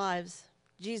in our lives,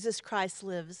 Jesus Christ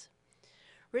lives.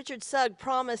 Richard Sugg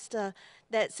promised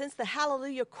that since the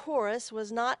Hallelujah Chorus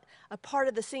was not a part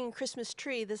of the Singing Christmas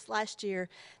Tree this last year,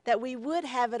 that we would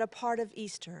have it a part of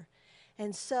Easter.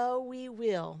 And so we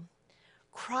will.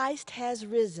 Christ has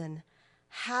risen.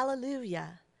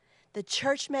 Hallelujah. The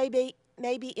church may be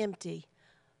empty,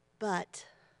 but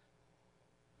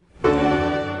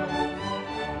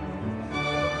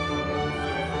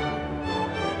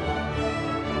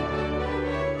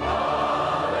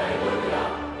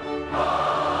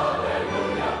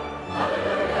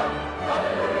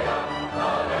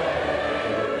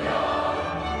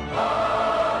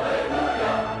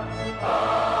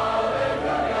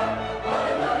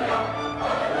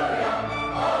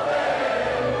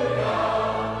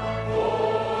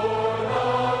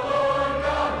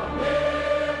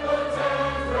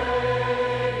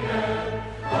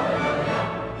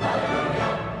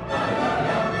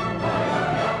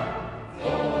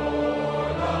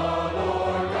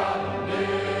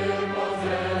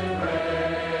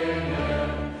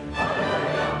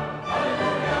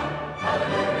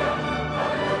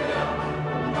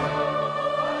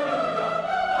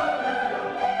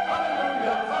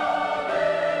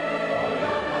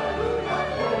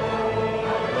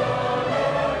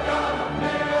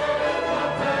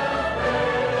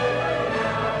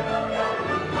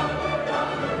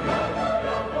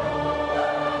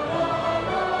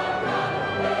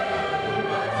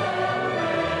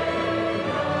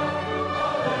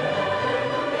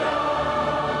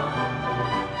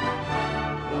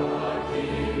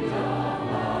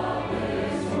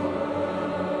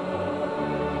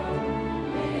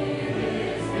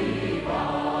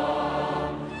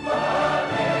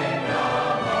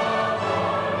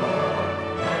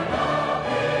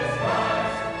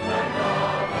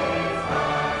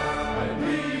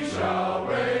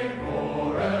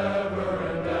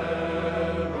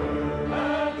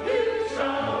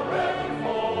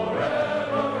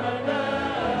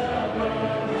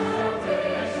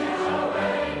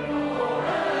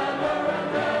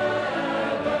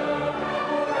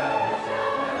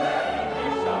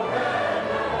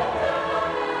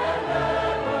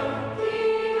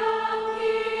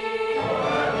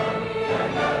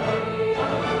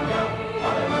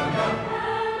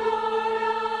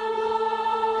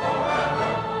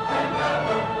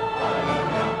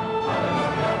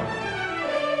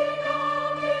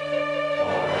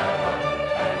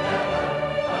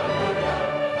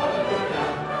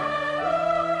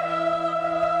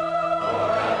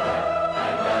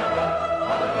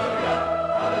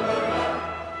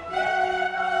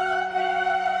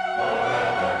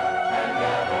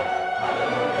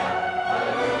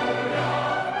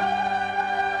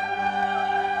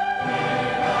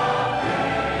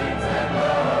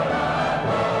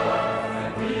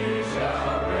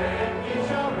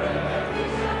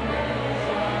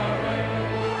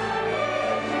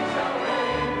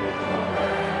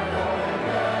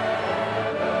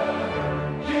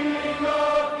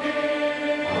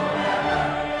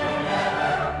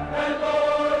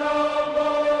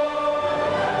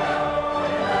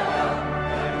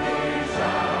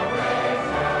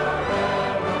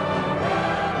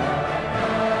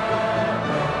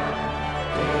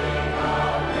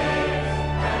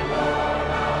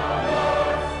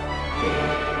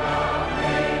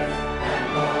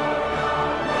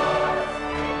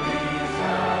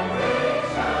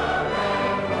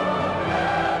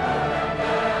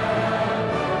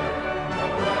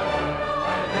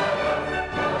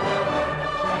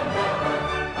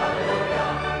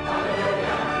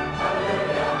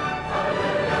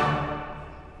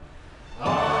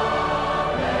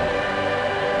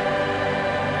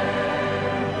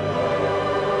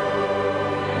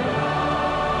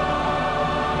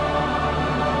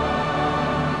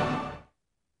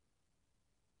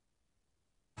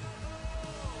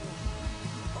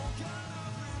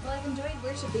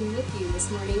worshiping with you this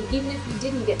morning, even if we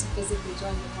didn't get to physically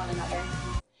join with one another.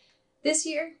 This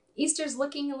year, Easter's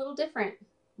looking a little different.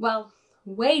 Well,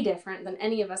 way different than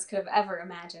any of us could have ever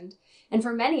imagined. And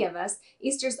for many of us,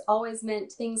 Easter's always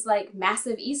meant things like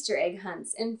massive Easter egg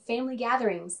hunts and family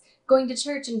gatherings, going to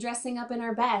church and dressing up in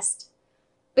our best.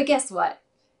 But guess what?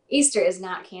 Easter is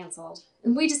not canceled.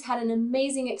 And we just had an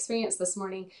amazing experience this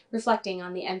morning reflecting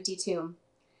on the empty tomb.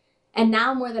 And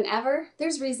now more than ever,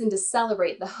 there's reason to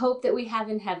celebrate the hope that we have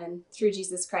in heaven through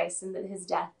Jesus Christ and his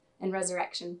death and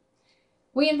resurrection.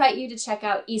 We invite you to check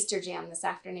out Easter Jam this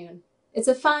afternoon. It's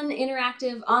a fun,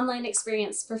 interactive, online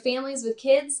experience for families with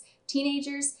kids,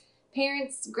 teenagers,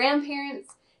 parents,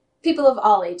 grandparents, people of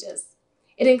all ages.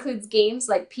 It includes games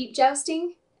like peep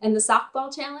jousting and the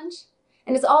softball challenge.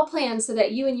 And it's all planned so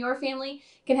that you and your family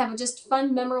can have a just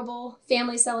fun, memorable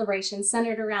family celebration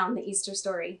centered around the Easter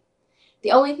story.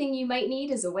 The only thing you might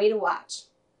need is a way to watch.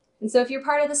 And so if you're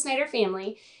part of the Snyder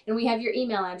family and we have your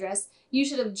email address, you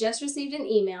should have just received an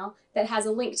email that has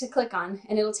a link to click on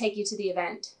and it'll take you to the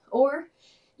event. Or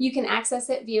you can access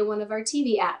it via one of our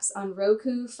TV apps on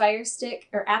Roku, Fire Stick,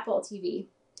 or Apple TV.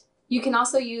 You can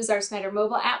also use our Snyder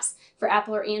mobile apps for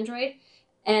Apple or Android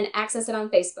and access it on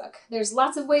Facebook. There's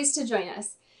lots of ways to join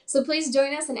us. So please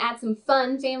join us and add some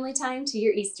fun family time to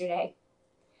your Easter day.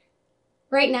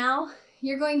 Right now,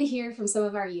 you're going to hear from some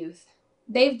of our youth.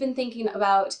 They've been thinking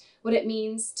about what it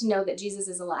means to know that Jesus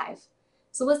is alive.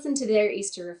 So listen to their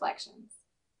Easter reflections.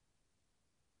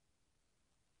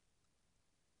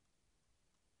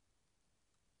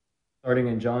 Starting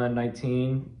in John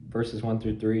 19, verses 1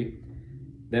 through 3.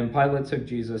 Then Pilate took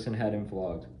Jesus and had him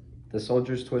flogged. The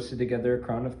soldiers twisted together a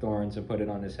crown of thorns and put it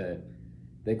on his head.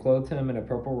 They clothed him in a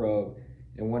purple robe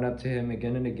and went up to him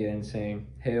again and again, saying,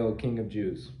 "Hail, King of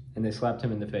Jews!" And they slapped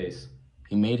him in the face.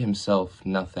 He made himself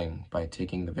nothing by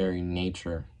taking the very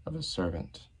nature of a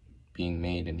servant, being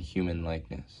made in human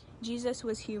likeness. Jesus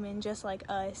was human just like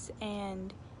us,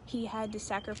 and he had to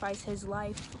sacrifice his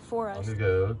life for us. Long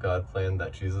ago, God planned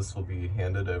that Jesus will be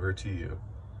handed over to you.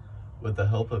 With the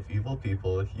help of evil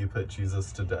people, you put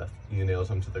Jesus to death. You nailed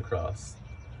him to the cross.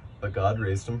 But God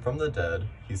raised him from the dead.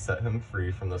 He set him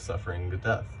free from the suffering of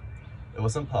death. It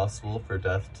wasn't possible for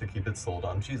death to keep its hold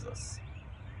on Jesus.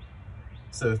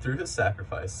 So through his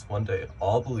sacrifice, one day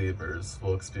all believers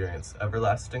will experience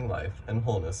everlasting life and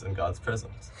wholeness in God's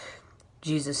presence.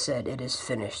 Jesus said, "It is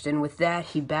finished." And with that,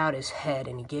 he bowed his head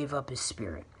and he gave up his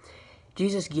spirit.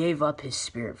 Jesus gave up his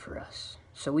spirit for us,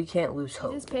 so we can't lose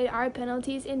hope. Jesus paid our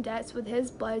penalties and debts with his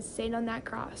blood stained on that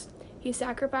cross. He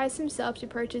sacrificed himself to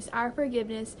purchase our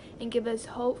forgiveness and give us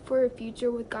hope for a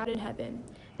future with God in heaven.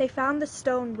 They found the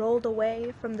stone rolled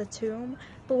away from the tomb,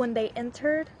 but when they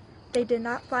entered, they did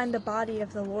not find the body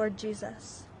of the Lord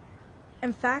Jesus.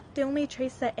 In fact, the only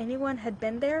trace that anyone had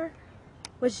been there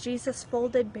was Jesus'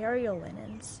 folded burial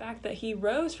linens. The fact that he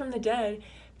rose from the dead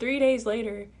 3 days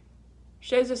later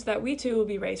shows us that we too will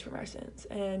be raised from our sins,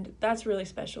 and that's really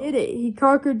special. He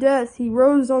conquered death. He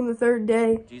rose on the third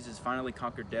day. Jesus finally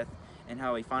conquered death and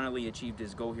how he finally achieved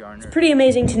his goal here on earth. It's pretty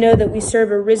amazing to know that we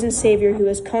serve a risen Savior who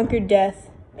has conquered death,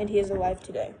 and he is alive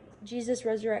today. Jesus'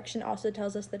 resurrection also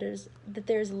tells us that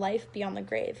there is life beyond the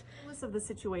grave. Regardless of the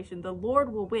situation, the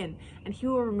Lord will win, and he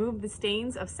will remove the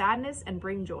stains of sadness and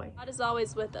bring joy. God is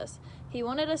always with us. He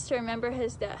wanted us to remember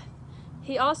his death.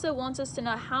 He also wants us to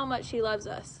know how much he loves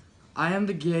us. I am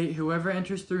the gate. Whoever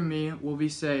enters through me will be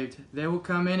saved. They will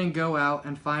come in and go out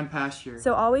and find pasture.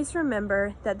 So always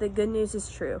remember that the good news is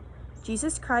true.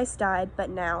 Jesus Christ died, but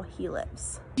now he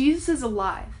lives. Jesus is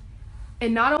alive.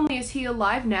 And not only is he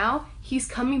alive now, he's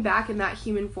coming back in that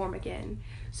human form again.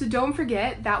 So don't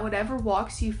forget that whatever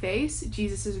walks you face,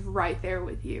 Jesus is right there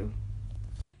with you.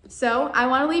 So I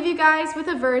want to leave you guys with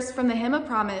a verse from the Hymn of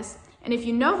Promise. And if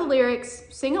you know the lyrics,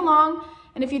 sing along.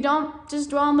 And if you don't, just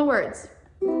dwell on the words.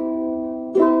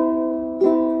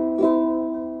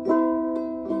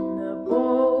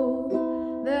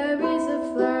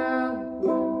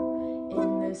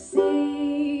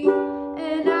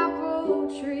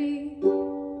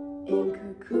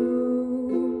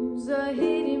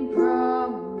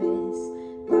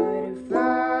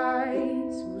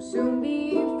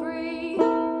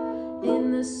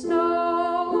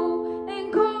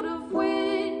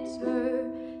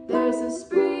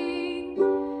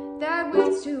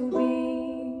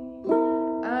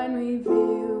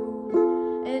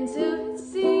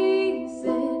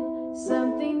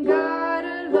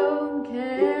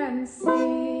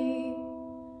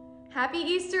 Happy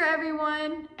Easter,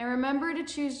 everyone, and remember to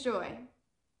choose joy.